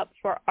us up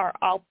for our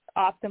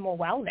optimal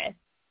wellness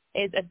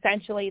is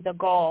essentially the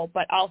goal,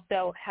 but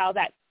also how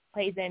that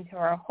plays into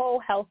our whole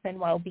health and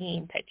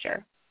well-being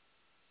picture.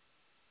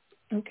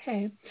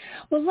 Okay.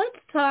 Well, let's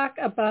talk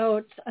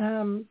about,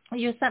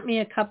 you sent me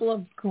a couple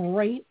of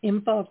great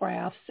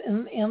infographics,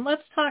 and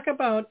let's talk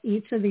about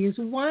each of these.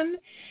 One,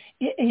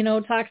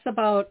 talks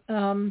about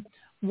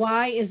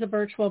why is a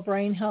virtual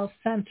brain health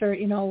center,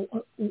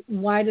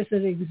 why does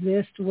it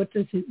exist? What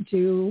does it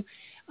do?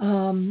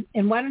 And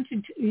why don't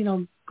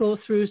you, go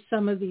through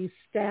some of these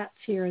stats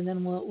here, and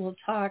then we'll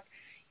talk,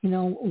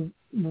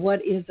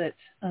 what is it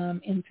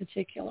in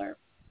particular,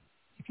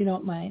 if you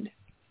don't mind.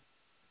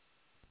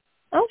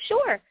 Oh,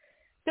 sure.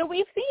 So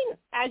we've seen,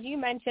 as you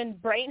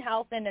mentioned, brain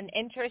health and an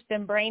interest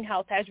in brain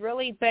health has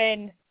really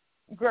been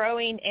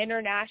growing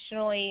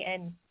internationally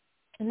and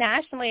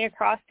nationally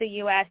across the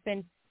U.S.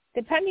 And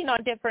depending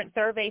on different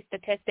survey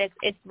statistics,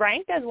 it's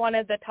ranked as one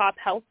of the top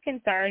health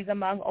concerns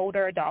among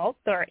older adults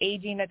or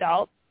aging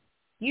adults,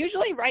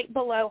 usually right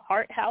below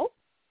heart health.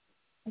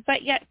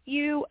 But yet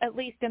few, at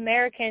least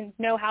Americans,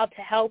 know how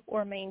to help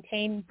or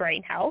maintain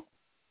brain health,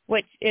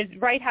 which is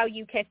right how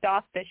you kicked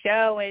off the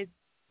show, is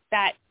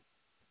that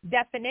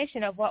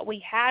definition of what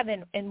we have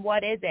and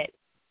what is it.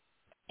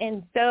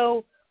 And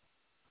so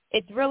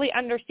it's really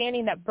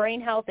understanding that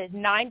brain health is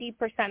 90%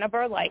 of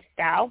our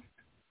lifestyle,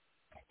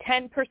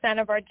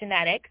 10% of our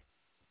genetics,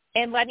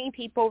 and letting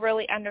people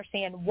really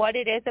understand what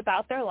it is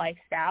about their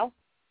lifestyle,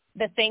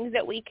 the things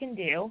that we can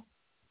do,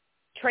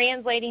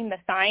 translating the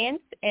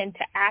science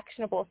into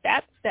actionable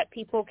steps that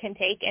people can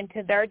take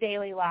into their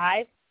daily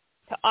lives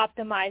to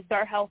optimize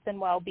their health and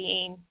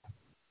well-being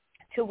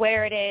to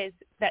where it is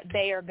that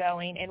they are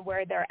going and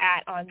where they're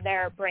at on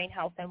their brain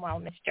health and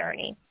wellness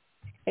journey.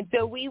 And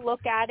so we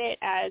look at it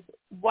as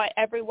what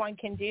everyone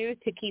can do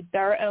to keep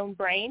their own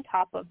brain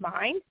top of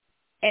mind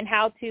and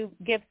how to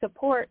give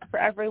support for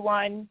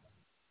everyone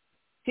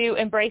to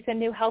embrace a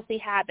new healthy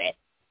habit,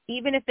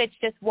 even if it's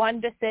just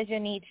one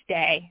decision each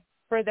day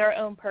for their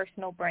own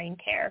personal brain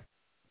care.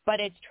 But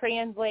it's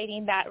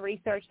translating that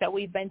research that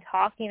we've been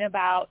talking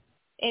about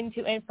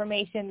into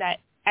information that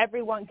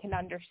everyone can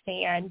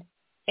understand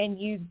and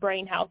use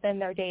brain health in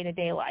their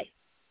day-to-day life.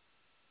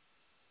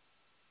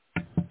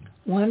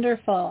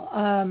 Wonderful.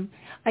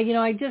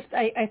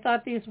 I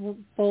thought these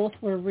both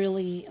were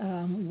really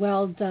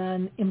well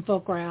done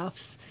infographics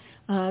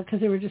because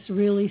they were just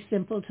really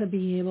simple to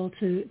be able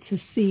to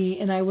see.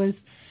 And I was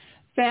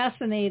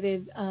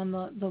fascinated on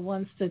the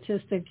one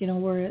statistic,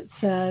 where it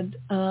said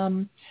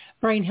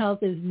brain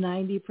health is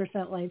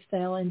 90%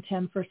 lifestyle and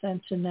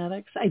 10%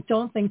 genetics. I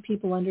don't think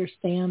people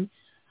understand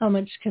how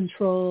much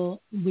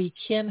control we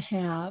can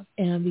have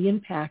and the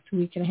impact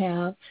we can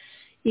have,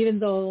 even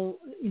though,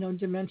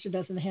 dementia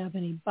doesn't have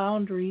any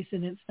boundaries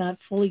and it's not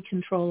fully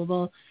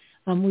controllable.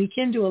 We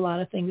can do a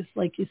lot of things,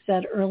 like you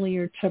said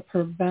earlier, to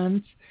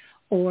prevent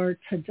or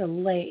to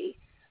delay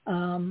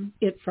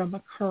it from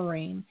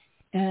occurring.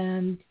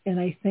 And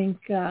I think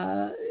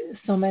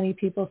so many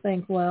people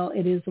think, well,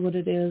 it is what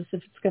it is.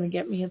 If it's going to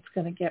get me, it's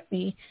going to get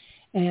me,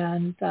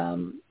 and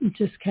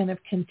just kind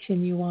of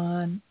continue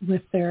on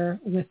with their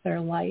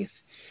life.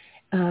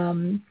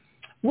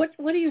 What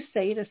do you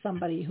say to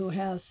somebody who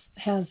has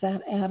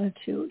that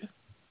attitude?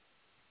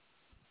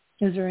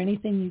 Is there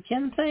anything you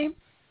can say?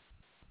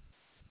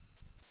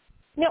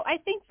 No, I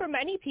think for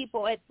many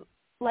people, it's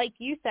like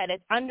you said,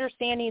 it's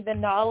understanding the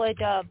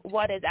knowledge of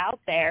what is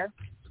out there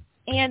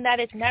and that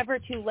it's never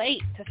too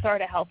late to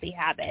start a healthy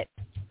habit.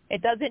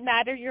 It doesn't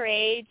matter your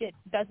age. It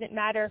doesn't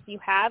matter if you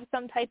have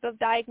some type of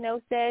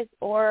diagnosis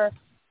or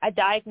a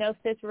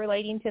diagnosis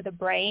relating to the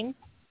brain.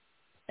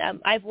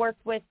 I've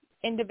worked with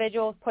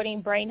individuals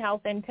putting brain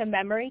health into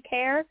memory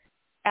care.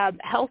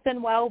 Health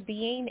and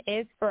well-being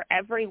is for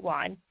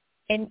everyone.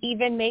 And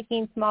even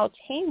making small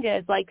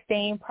changes like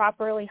staying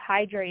properly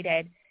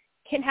hydrated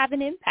can have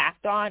an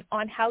impact on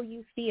how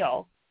you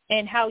feel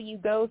and how you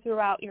go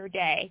throughout your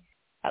day.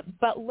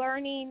 But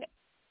learning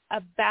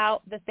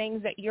about the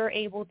things that you're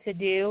able to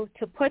do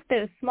to put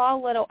those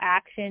small little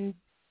actions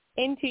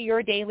into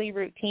your daily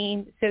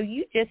routine so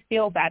you just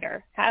feel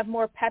better, have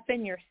more pep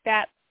in your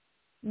step,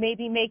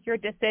 maybe make your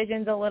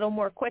decisions a little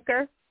more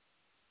quicker,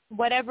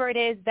 whatever it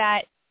is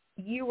that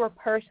you were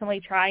personally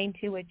trying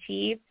to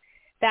achieve,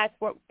 that's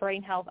what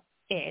brain health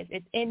is.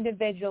 It's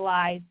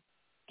individualized,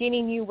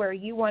 getting you where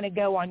you want to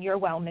go on your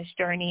wellness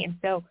journey. And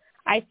so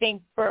I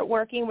think for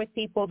working with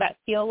people that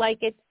feel like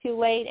it's too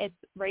late, it's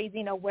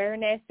raising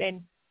awareness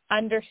and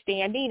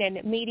understanding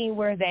and meeting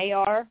where they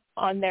are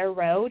on their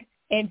road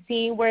and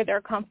seeing where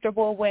they're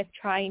comfortable with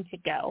trying to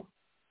go.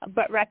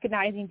 But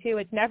recognizing, too,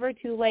 it's never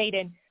too late,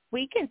 and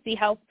we can see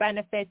health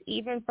benefits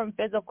even from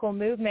physical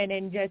movement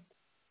and just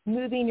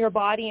moving your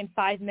body in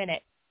 5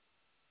 minutes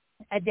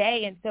a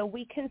day. And so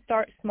we can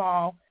start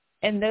small,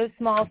 and those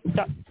small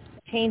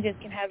changes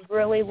can have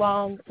really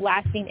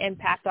long-lasting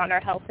impact on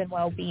our health and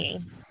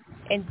well-being.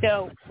 And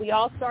so we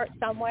all start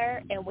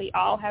somewhere, and we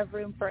all have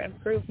room for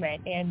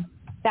improvement. And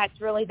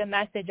that's really the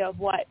message of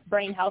what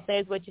brain health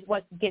is, which is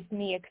what gets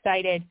me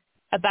excited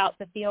about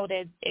the field.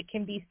 Is it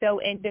can be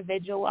so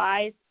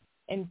individualized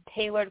and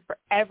tailored for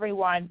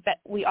everyone that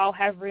we all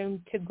have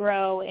room to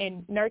grow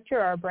and nurture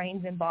our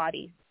brains and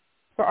bodies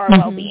for our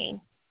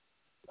well-being.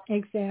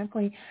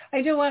 Exactly.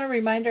 I do want to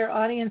remind our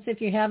audience,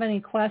 if you have any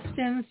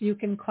questions, you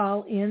can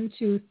call in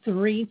to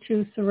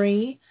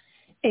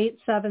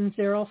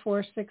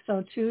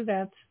 323-870-4602.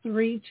 That's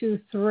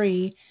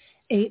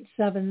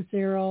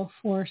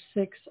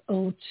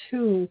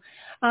 323-870-4602.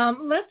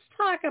 Let's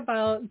talk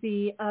about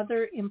the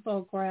other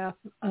infographic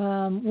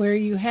where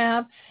you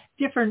have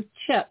different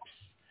tips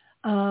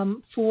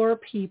for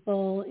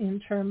people in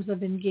terms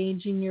of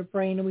engaging your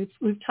brain. And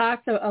we've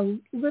talked a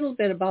little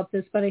bit about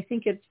this, but I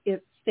think it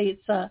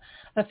states a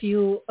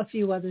few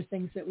other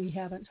things that we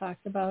haven't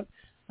talked about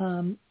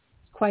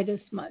quite as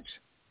much.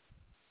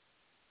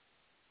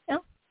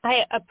 Well,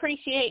 I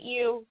appreciate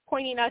you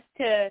pointing us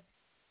to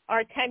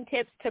our 10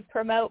 tips to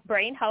promote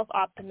brain health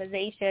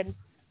optimization.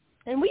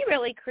 And we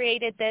really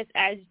created this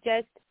as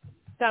just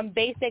some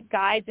basic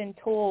guides and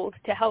tools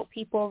to help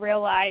people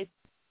realize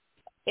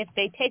if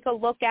they take a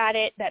look at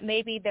it, that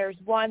maybe there's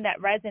one that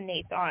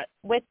resonates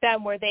with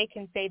them where they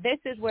can say, this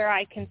is where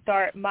I can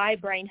start my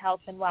brain health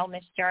and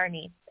wellness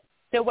journey.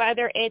 So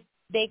whether it's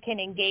they can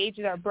engage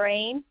their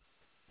brain,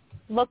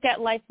 look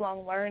at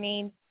lifelong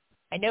learning.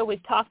 I know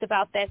we've talked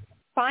about this.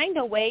 Find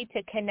a way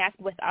to connect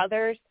with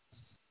others,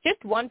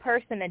 just one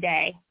person a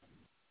day.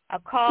 A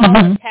call,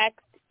 a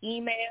text,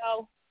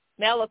 email,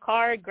 mail a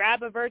card,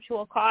 grab a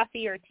virtual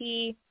coffee or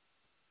tea.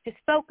 Just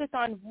focus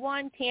on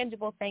one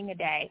tangible thing a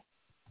day.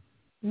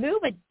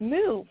 Move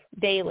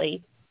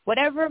daily.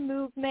 Whatever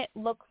movement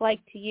looks like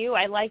to you,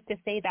 I like to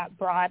say that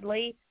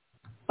broadly.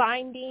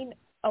 Finding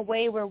a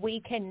way where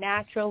we can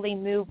naturally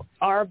move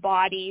our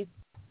bodies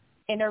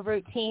in a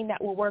routine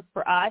that will work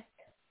for us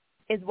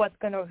is what's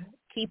going to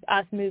keep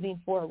us moving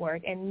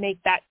forward and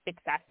make that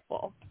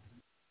successful.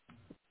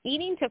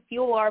 Eating to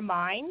fuel our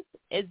minds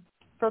is,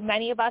 for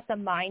many of us, a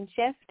mind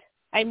shift.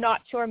 I'm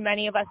not sure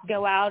many of us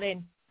go out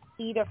and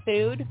eat a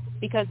food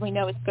because we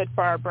know it's good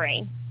for our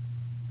brain.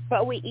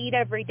 but we eat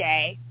every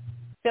day.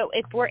 So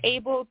if we're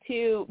able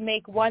to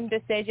make one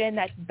decision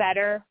that's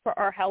better for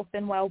our health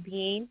and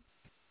well-being,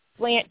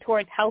 slant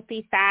towards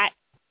healthy fats,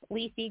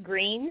 leafy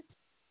greens,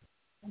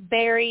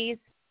 berries,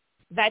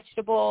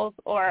 vegetables,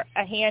 or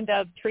a hand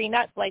of tree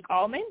nuts like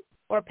almonds,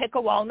 or pick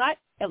a walnut,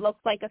 it looks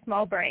like a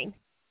small brain.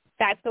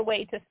 That's a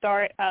way to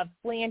start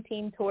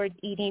slanting towards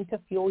eating to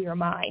fuel your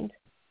mind.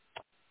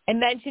 I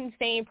mentioned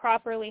staying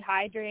properly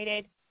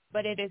hydrated,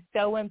 but it is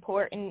so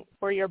important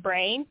for your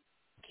brain.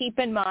 Keep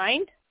in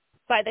mind,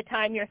 by the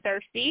time you're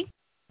thirsty,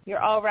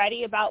 you're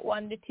already about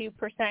 1 to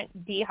 2%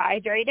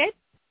 dehydrated.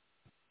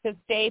 So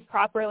stay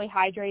properly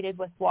hydrated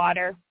with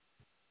water.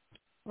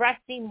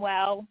 Resting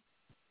well.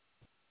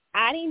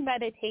 Adding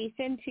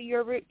meditation to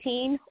your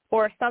routine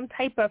or some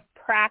type of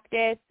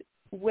practice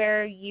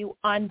where you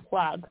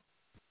unplug,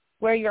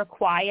 where you're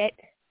quiet,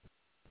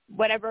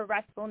 whatever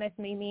restfulness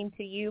may mean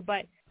to you.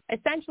 But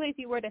essentially, if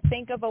you were to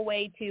think of a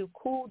way to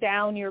cool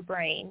down your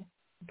brain,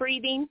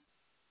 breathing,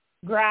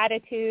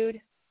 gratitude,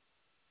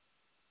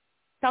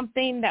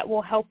 something that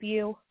will help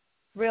you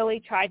really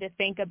try to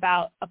think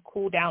about a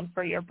cool down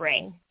for your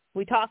brain.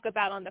 We talk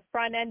about on the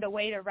front end, a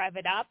way to rev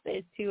it up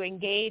is to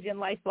engage in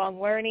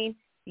lifelong learning.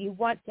 You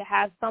want to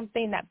have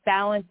something that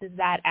balances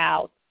that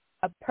out,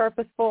 a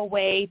purposeful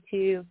way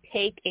to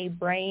take a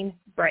brain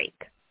break.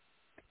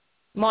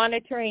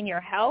 Monitoring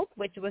your health,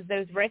 which was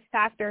those risk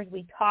factors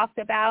we talked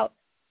about.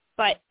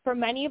 But for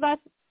many of us,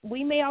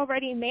 we may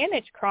already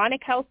manage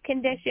chronic health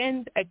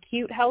conditions,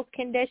 acute health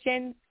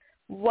conditions.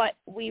 What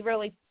we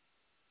really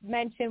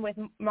mention with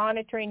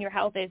monitoring your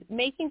health is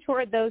making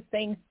sure those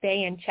things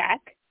stay in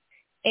check,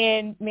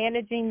 and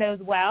managing those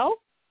well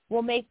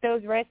will make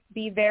those risks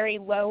be very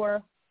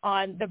lower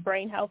on the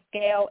brain health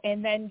scale,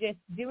 and then just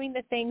doing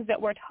the things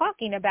that we're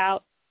talking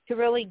about to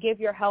really give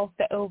your health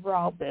the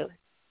overall boost.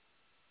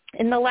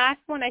 And the last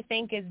one I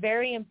think is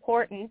very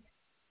important,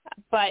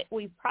 but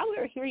we probably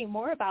are hearing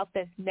more about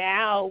this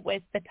now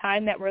with the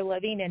time that we're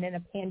living in a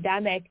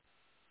pandemic,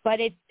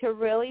 but it's to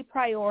really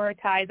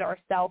prioritize our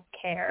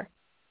self-care.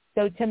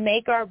 So to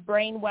make our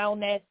brain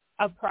wellness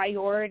a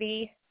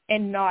priority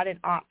and not an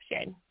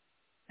option.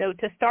 So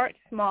to start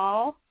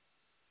small,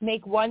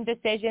 make one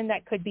decision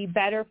that could be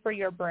better for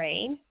your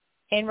brain.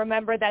 And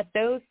remember that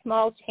those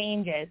small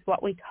changes,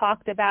 what we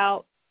talked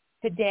about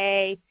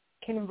today,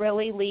 can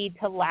really lead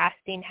to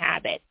lasting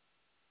habits.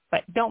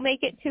 But don't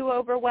make it too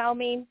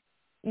overwhelming.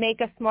 Make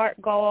a smart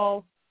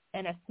goal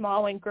in a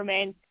small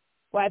increment,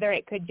 whether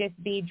it could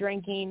just be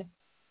drinking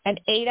an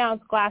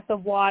 8-ounce glass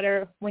of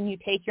water when you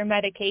take your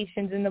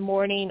medications in the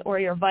morning, or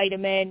your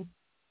vitamin,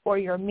 or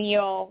your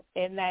meal,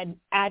 and then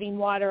adding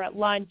water at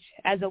lunch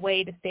as a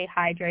way to stay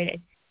hydrated.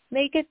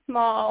 Make it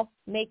small,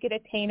 make it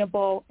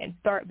attainable, and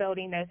start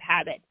building those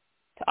habits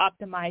to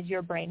optimize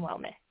your brain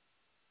wellness.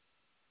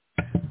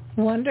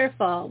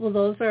 Wonderful. Well,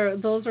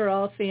 those are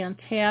all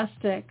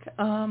fantastic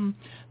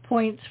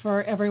points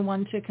for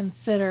everyone to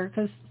consider,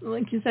 because,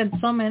 like you said,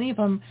 so many of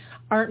them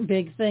aren't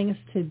big things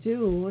to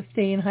do.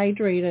 Staying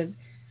hydrated,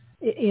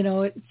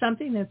 it's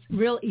something that's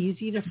real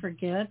easy to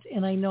forget.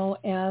 And I know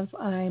as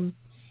I'm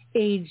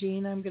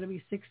aging, I'm going to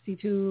be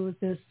 62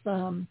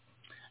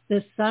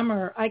 this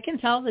summer, I can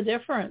tell the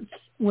difference,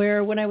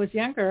 where when I was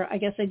younger, I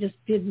guess I just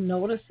didn't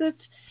notice it.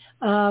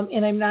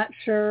 And I'm not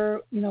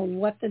sure,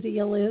 what the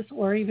deal is,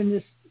 or even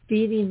just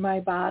feeding my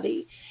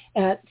body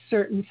at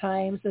certain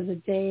times of the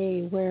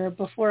day, where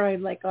before I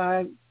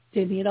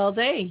didn't eat all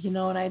day, and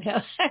I'd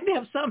have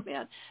some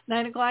at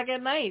 9 o'clock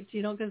at night,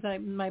 because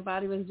my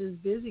body was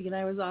just busy and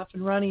I was off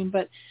and running,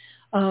 but,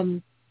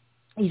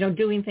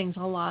 doing things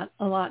a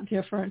lot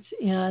different.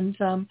 And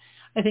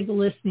I think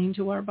listening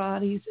to our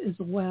bodies as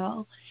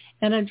well,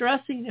 and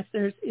addressing if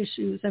there's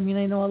issues. I mean,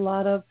 I know a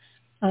lot of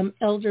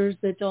elders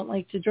that don't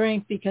like to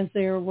drink because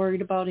they're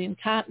worried about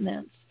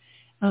incontinence.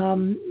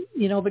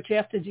 But you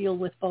have to deal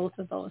with both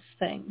of those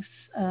things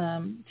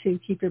to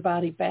keep your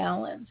body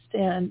balanced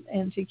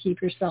and to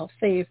keep yourself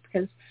safe,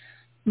 because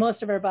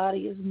most of our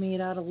body is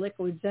made out of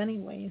liquids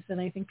anyways. And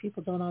I think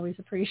people don't always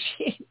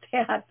appreciate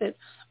that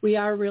we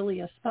are really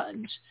a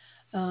sponge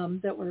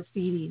that we're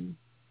feeding,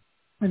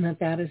 and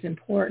that is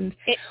important.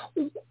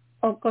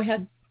 Go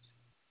ahead.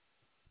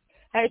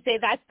 I would say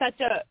that's such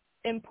a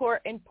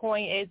important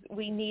point, is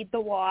we need the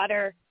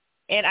water.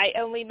 And I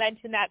only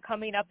mention that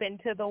coming up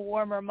into the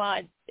warmer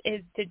months,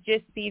 is to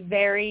just be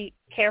very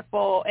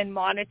careful and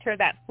monitor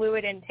that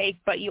fluid intake.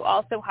 But you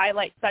also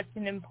highlight such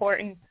an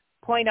important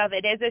point of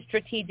it is a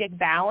strategic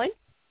balance.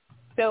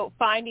 So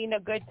finding a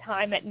good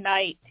time at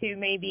night to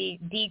maybe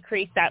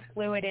decrease that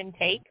fluid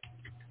intake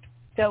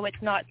so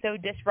it's not so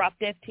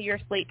disruptive to your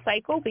sleep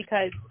cycle,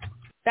 because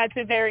that's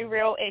a very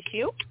real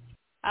issue.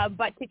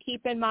 But to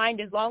keep in mind,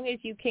 as long as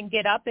you can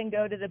get up and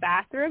go to the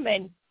bathroom,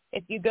 and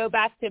if you go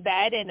back to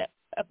bed and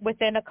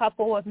within a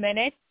couple of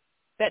minutes,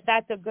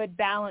 that's a good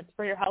balance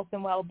for your health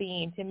and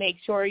well-being, to make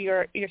sure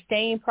you're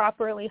staying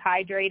properly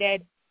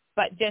hydrated,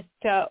 but just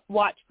to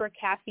watch for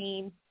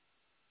caffeine,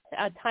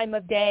 time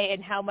of day,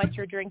 and how much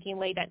you're drinking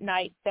late at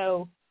night,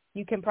 so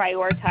you can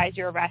prioritize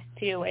your rest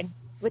too. And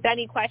with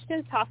any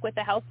questions, talk with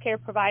a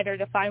healthcare provider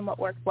to find what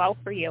works well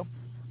for you.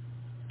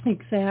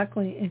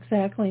 Exactly.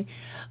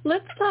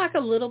 Let's talk a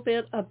little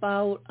bit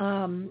about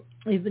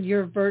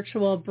your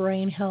virtual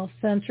brain health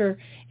center.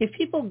 If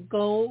people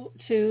go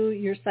to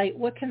your site,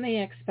 what can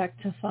they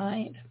expect to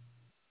find?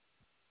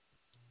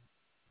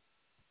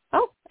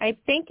 Oh, I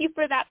thank you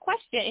for that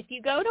question. If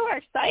you go to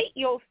our site,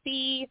 you'll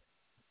see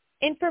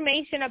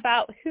information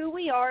about who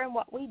we are and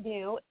what we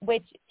do,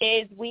 which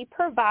is we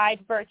provide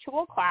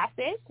virtual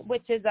classes,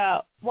 which is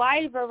a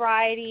wide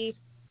variety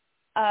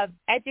of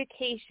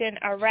education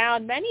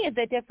around many of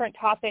the different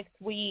topics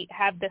we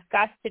have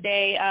discussed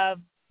today of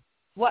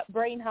what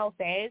brain health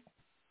is,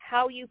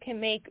 how you can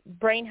make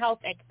brain health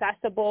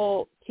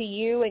accessible to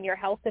you and your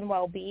health and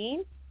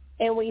well-being.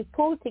 And we've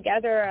pulled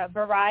together a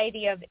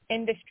variety of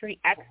industry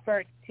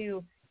experts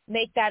to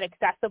make that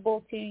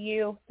accessible to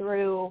you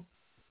through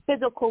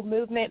physical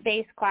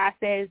movement-based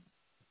classes,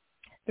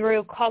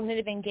 through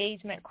cognitive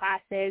engagement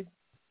classes,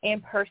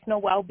 and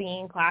personal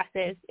well-being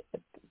classes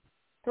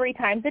 3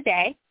 times a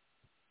day.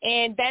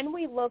 And then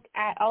we look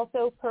at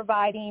also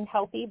providing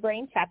healthy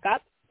brain checkups.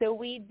 So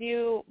we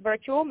do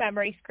virtual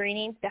memory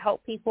screenings to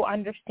help people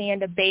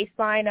understand a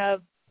baseline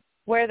of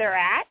where they're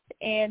at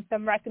and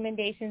some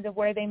recommendations of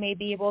where they may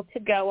be able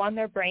to go on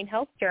their brain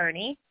health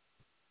journey.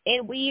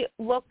 And we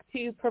look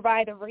to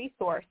provide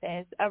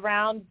resources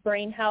around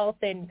brain health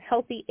and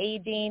healthy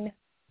aging,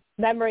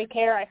 memory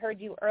care. I heard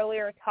you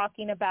earlier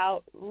talking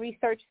about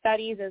research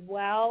studies as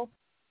well,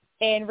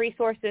 and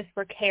resources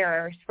for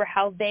carers for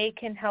how they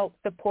can help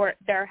support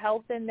their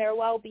health and their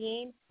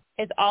well-being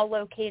is all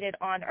located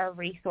on our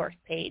resource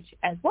page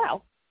as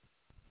well.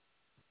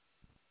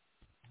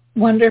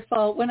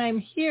 Wonderful. When I'm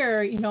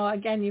here,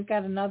 again, you've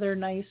got another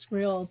nice,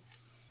 real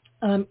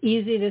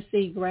easy to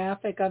see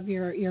graphic of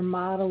your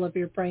model of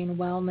your brain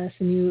wellness,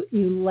 and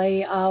you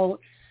lay out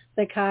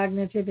the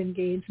cognitive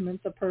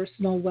engagement, the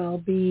personal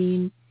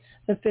well-being,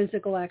 the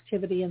physical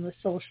activity, and the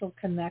social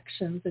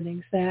connections, and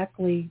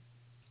exactly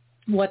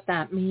what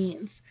that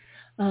means,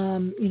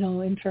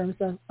 in terms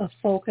of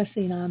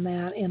focusing on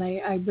that. And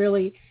I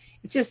really,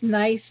 it's just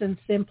nice and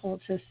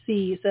simple to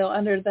see. So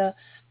under the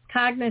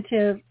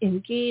cognitive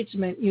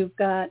engagement, you've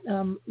got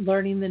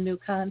learning the new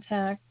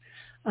content,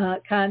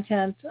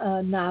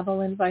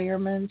 novel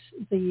environment,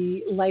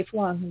 the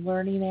lifelong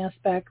learning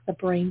aspect, the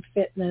brain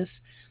fitness,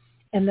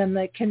 and then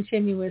the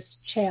continuous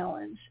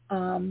challenge.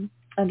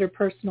 Under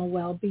personal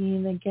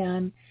well-being,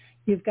 again,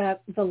 you've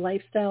got the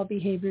lifestyle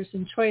behaviors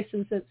and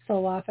choices that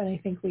so often I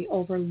think we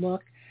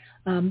overlook,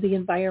 the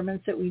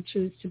environments that we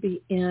choose to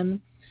be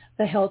in,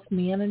 the health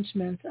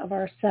management of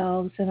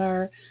ourselves and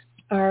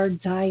our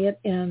diet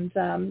and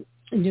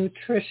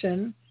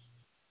nutrition,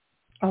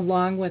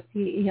 along with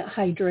the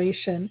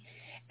hydration.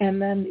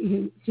 And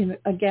then you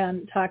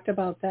again talked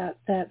about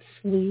that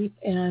sleep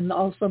and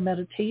also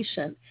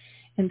meditation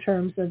in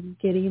terms of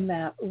getting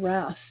that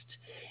rest.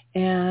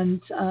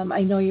 And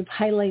I know you've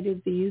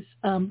highlighted these,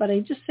 but I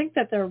just think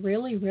that they're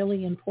really,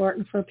 really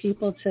important for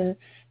people to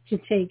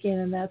take in,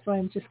 and that's why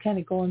I'm just kind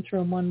of going through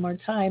them one more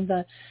time.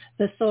 The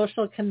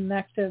social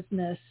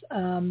connectiveness,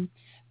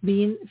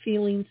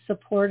 feeling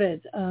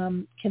supported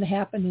can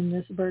happen in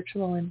this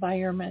virtual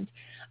environment.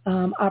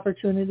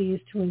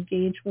 Opportunities to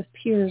engage with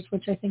peers,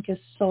 which I think is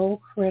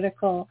so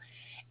critical.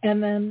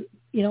 And then,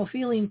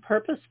 feeling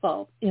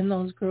purposeful in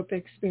those group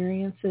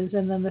experiences,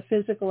 and then the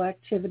physical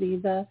activity,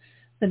 the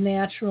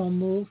natural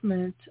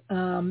movement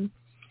and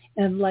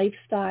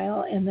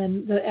lifestyle, and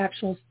then the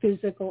actual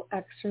physical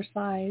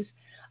exercise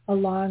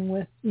along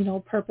with,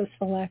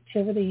 purposeful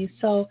activities.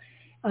 So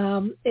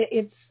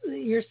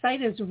your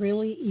site is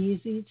really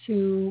easy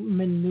to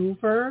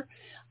maneuver,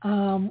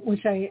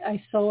 which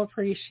I so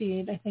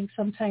appreciate. I think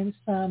sometimes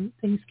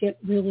things get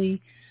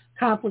really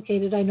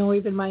complicated. I know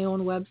even my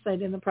own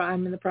website,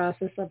 I'm in the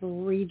process of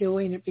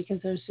redoing it because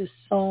there's just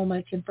so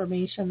much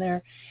information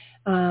there.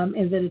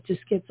 And that it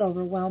just gets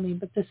overwhelming.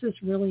 But this is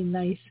really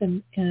nice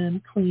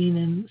and clean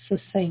and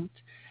succinct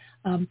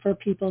for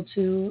people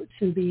to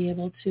be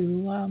able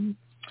to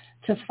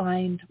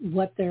find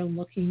what they're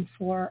looking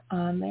for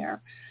on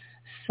there.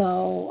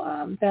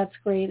 So that's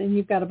great. And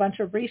you've got a bunch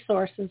of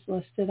resources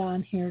listed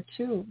on here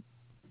too.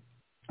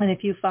 And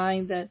if you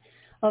find that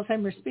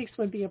Alzheimer's Speaks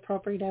would be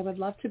appropriate, I would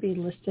love to be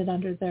listed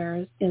under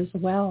there as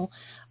well.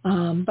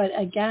 But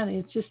again,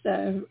 it's just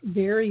a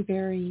very,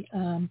 very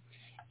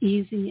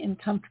easy and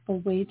comfortable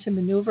way to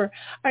maneuver.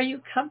 Are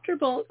you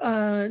comfortable,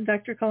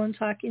 Dr. Cullen,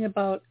 talking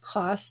about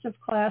cost of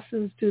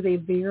classes? Do they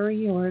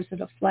vary, or is it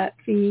a flat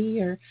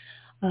fee, or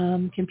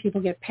can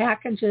people get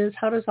packages?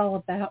 How does all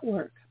of that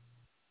work?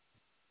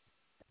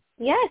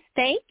 Yes,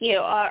 thank you.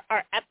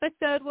 Our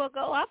episode will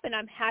go up, and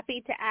I'm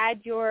happy to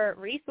add your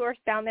resource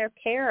down there,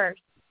 carers.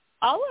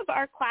 All of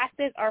our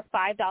classes are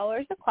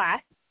 $5 a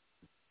class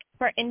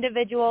for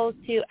individuals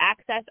to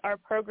access our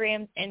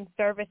programs and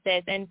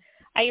services. And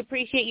I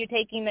appreciate you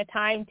taking the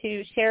time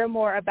to share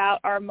more about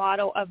our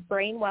model of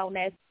brain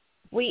wellness.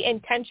 We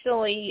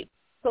intentionally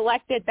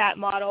selected that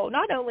model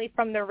not only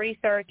from the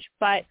research,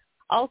 but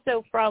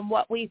also from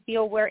what we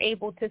feel we're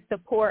able to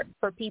support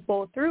for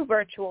people through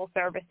virtual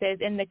services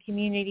in the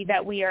community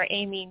that we are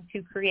aiming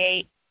to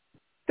create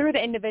through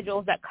the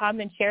individuals that come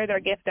and share their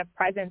gift of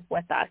presence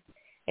with us.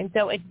 And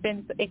so it's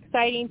been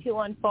exciting to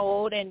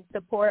unfold and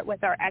support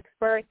with our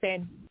experts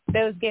and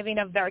those giving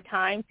of their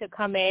time to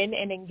come in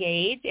and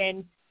engage.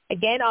 And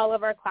again, all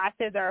of our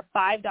classes are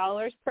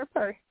 $5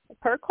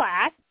 per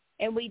class,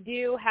 and we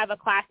do have a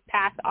class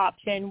pass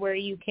option where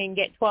you can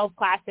get 12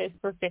 classes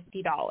for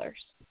 $50.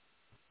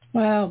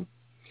 Wow.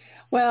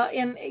 Well,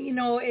 and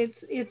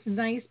it's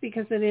nice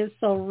because it is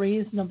so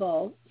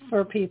reasonable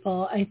for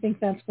people. I think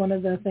that's one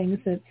of the things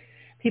that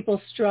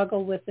people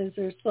struggle with is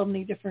there's so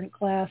many different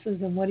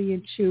classes, and what do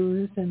you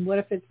choose, and what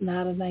if it's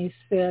not a nice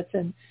fit?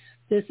 And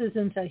this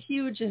isn't a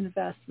huge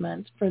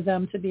investment for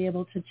them to be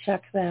able to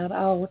check that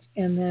out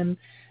and then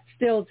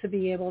still to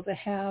be able to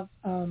have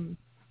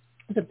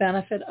the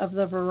benefit of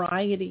the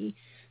variety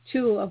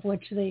too, of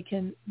which they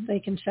can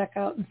check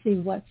out and see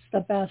what's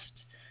the best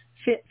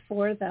fit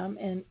for them,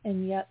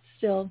 and yet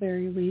still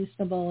very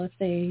reasonable if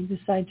they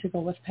decide to go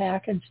with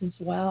package as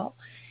well,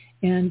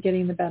 and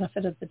getting the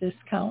benefit of the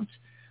discount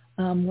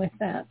with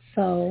that.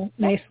 So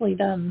nicely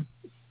done.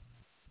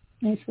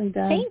 Nicely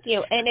done. Thank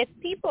you. And if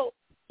people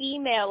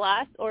email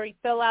us or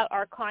fill out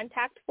our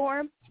contact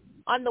form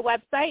on the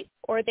website,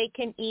 or they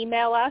can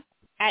email us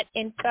at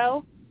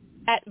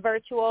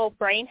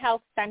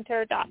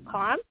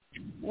info@virtualbrainhealthcenter.com.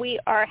 We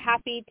are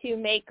happy to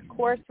make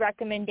course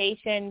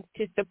recommendations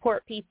to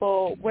support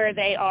people where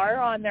they are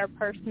on their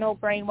personal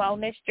brain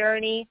wellness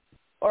journey,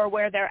 or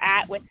where they're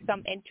at with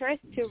some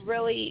interest, to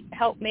really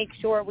help make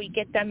sure we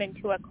get them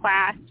into a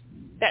class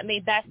that may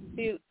best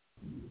suit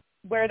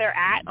where they're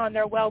at on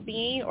their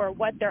well-being or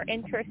what their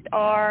interests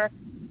are.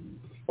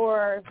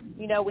 Or,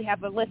 we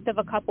have a list of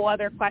a couple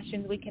other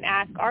questions we can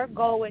ask. Our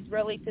goal is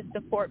really to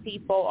support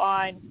people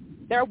on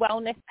their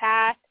wellness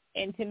path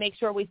and to make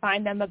sure we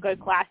find them a good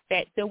class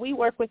fit. So we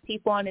work with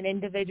people on an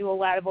individual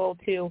level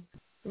to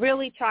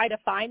really try to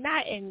find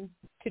that and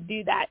to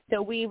do that.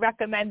 So we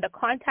recommend the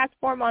contact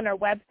form on our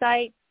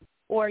website,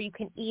 or you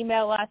can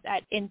email us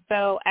at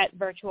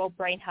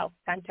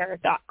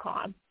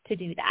info@virtualbrainhealthcenter.com to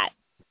do that.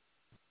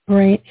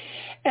 Great.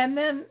 And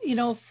then,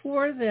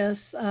 for this,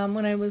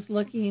 when I was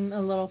looking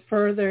a little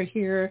further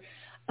here,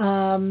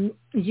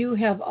 you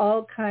have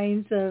all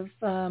kinds of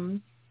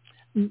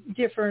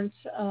different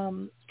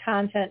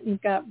content.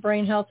 You've got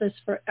Brain Health is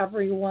for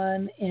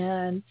Everyone,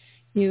 and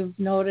you've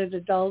noted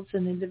adults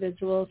and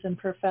individuals and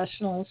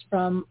professionals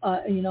from,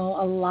 a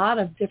lot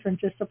of different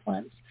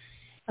disciplines,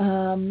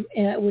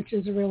 which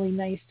is really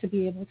nice to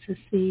be able to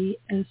see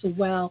as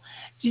well.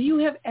 Do you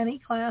have any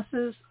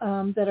classes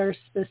that are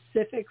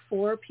specific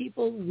for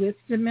people with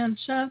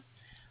dementia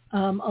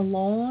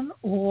alone,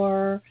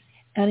 or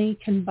any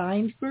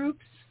combined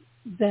groups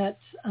that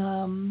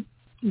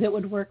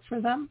would work for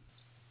them?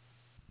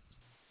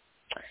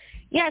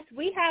 Yes,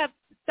 we have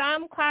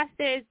some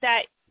classes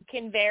that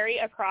can vary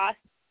across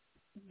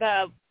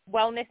the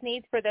wellness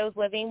needs for those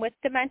living with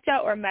dementia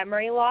or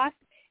memory loss.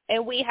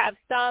 And we have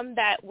some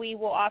that we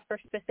will offer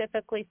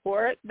specifically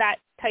for that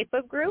type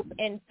of group.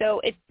 And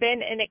so it's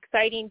been an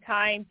exciting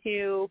time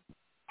to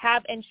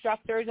have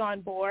instructors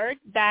on board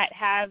that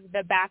have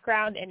the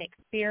background and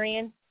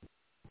experience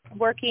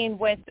working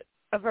with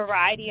a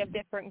variety of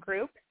different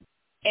groups,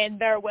 and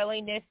their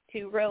willingness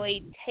to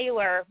really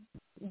tailor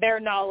their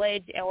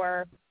knowledge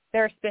or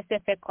their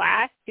specific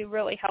class to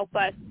really help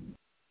us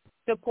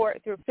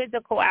support through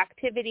physical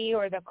activity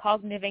or the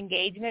cognitive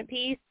engagement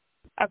piece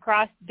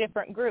across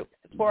different groups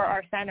for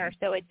our center.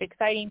 So it's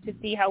exciting to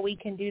see how we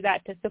can do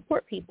that to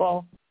support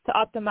people to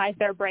optimize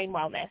their brain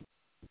wellness.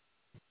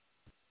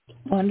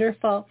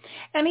 Wonderful.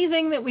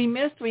 Anything that we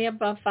missed? We have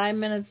about 5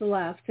 minutes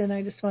left, and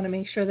I just want to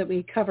make sure that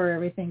we cover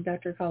everything,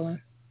 Dr. Culler.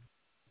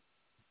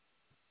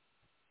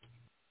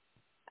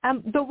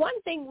 The one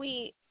thing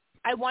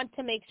I want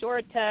to make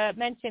sure to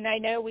mention, I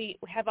know we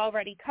have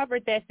already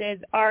covered this,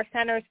 is our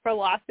center's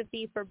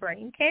philosophy for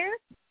brain care.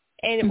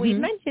 And we've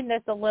mentioned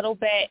this a little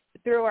bit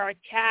through our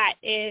chat,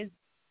 is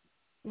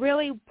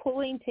really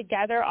pulling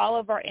together all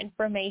of our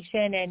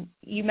information, and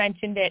you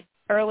mentioned it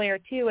earlier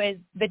too, is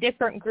the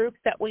different groups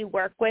that we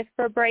work with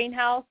for brain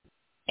health.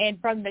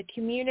 And from the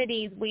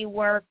communities, we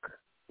work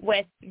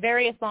with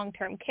various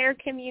long-term care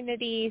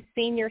communities,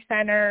 senior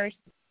centers,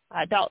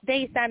 adult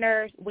day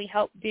centers. We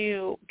help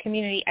do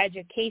community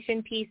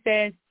education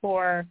pieces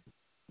for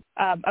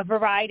a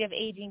variety of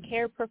aging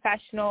care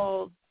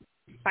professionals,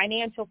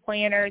 financial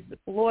planners,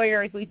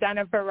 lawyers. We've done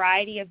a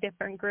variety of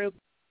different groups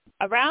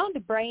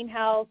around brain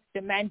health,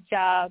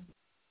 dementia,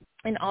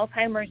 and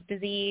Alzheimer's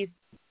disease,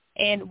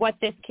 and what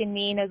this can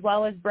mean, as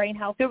well as brain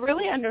health. So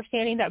really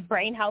understanding that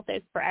brain health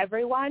is for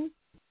everyone,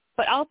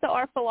 but also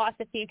our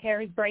philosophy of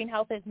care is brain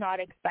health is not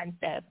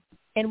expensive.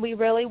 And we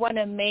really want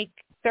to make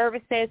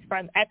services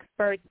from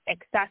experts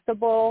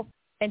accessible,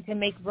 and to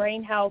make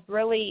brain health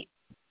really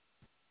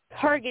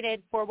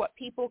targeted for what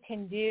people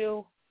can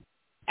do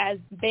as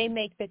they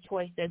make the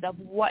choices of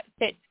what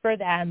fits for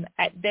them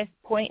at this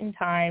point in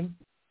time,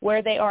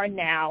 where they are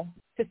now,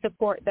 to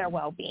support their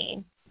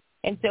well-being.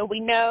 And so we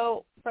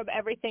know from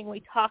everything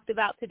we talked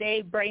about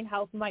today, brain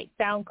health might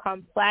sound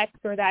complex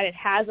or that it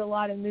has a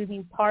lot of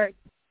moving parts,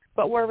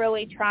 but we're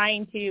really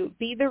trying to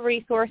be the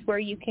resource where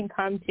you can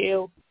come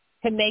to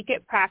make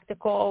it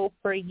practical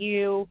for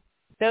you,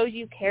 those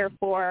you care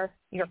for,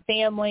 your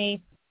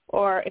family,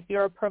 or if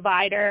you're a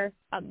provider,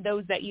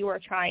 those that you are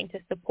trying to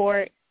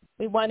support.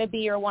 We want to be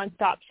your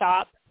one-stop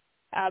shop,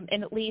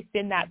 and at least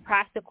in that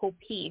practical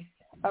piece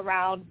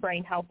around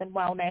brain health and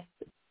wellness.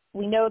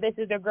 We know this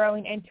is a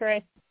growing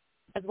interest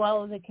as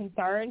well as a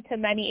concern to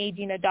many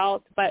aging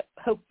adults, but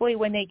hopefully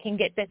when they can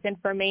get this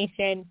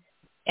information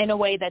in a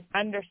way that's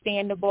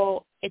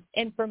understandable, it's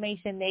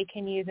information they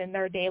can use in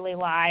their daily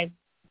lives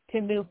to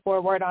move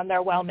forward on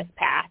their wellness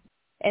path.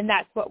 And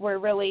that's what we're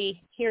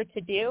really here to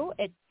do.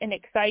 It's an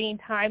exciting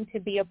time to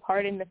be a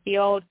part in the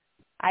field.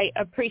 I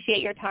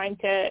appreciate your time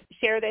to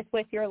share this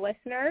with your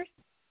listeners,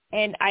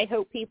 and I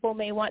hope people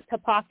may want to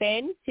pop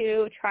in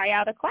to try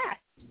out a class.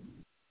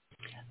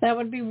 That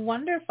would be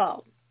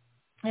wonderful.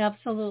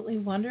 Absolutely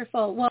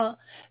wonderful. Well,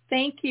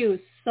 thank you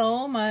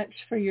so much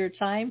for your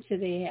time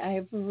today.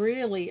 I've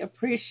really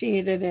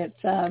appreciated it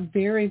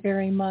very,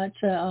 very much.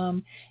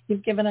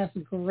 You've given us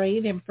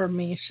great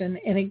information.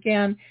 And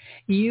again,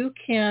 you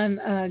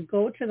can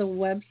go to the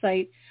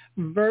website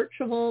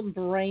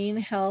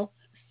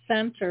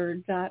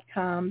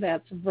virtualbrainhealthcenter.com.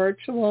 That's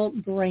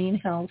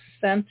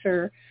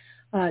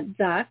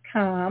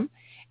virtualbrainhealthcenter.com.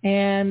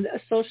 And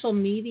social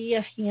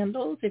media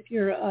handles, if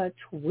you're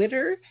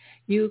Twitter,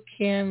 you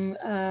can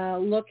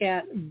look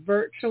at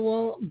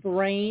Virtual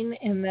Brain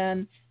and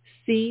then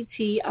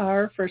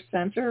CTR for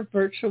center,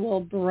 Virtual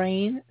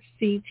Brain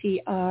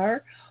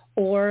CTR,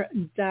 or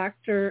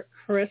Dr.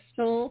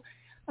 Krystal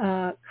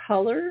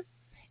Culler.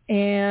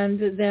 And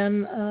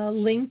then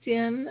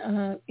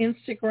LinkedIn,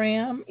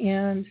 Instagram,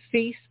 and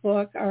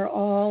Facebook are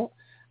all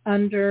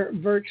under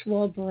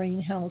Virtual Brain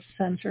Health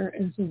Center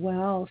as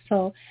well.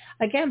 So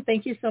again,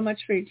 thank you so much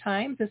for your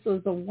time. This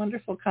was a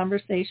wonderful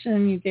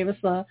conversation. You gave us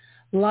a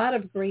lot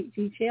of great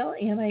detail,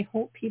 and I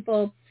hope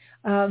people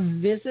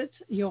visit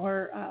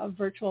your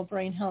Virtual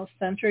Brain Health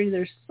Center.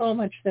 There's so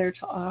much there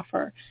to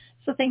offer.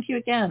 So thank you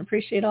again.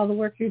 Appreciate all the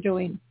work you're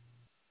doing.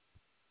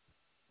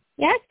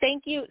 Yes,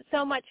 thank you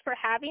so much for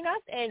having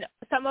us. And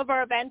some of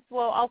our events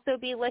will also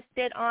be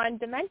listed on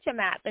Dementia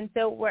Map. And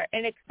so we're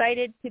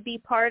excited to be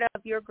part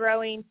of your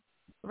growing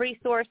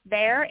resource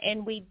there.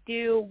 And we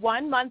do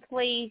one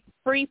monthly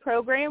free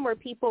program where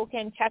people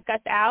can check us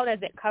out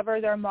as it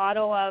covers our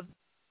model of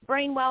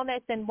brain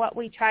wellness and what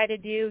we try to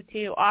do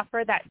to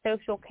offer that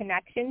social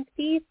connections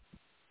piece.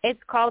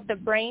 It's called The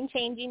Brain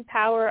Changing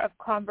Power of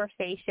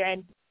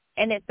Conversation.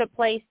 And it's a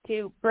place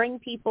to bring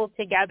people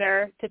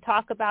together to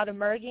talk about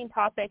emerging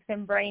topics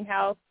in brain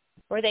health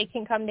where they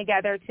can come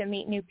together to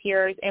meet new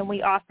peers. And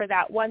we offer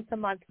that once a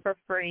month for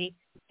free.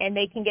 And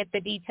they can get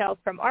the details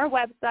from our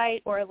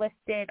website or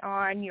listed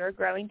on your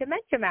Growing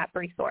Dementia Map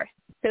resource.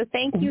 So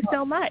thank you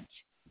so much.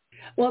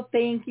 Well,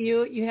 thank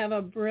you. You have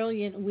a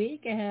brilliant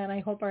week, and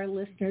I hope our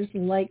listeners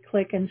like,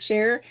 click, and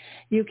share.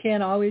 You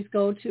can always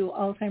go to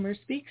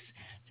Alzheimer's Speaks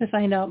to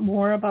find out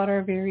more about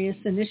our various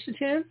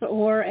initiatives,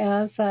 or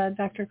as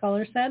Dr.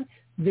 Culler said,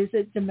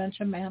 visit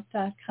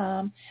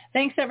dementiamap.com.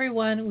 Thanks,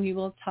 everyone. We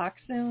will talk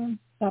soon.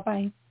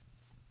 Bye-bye.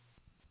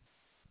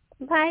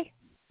 Bye.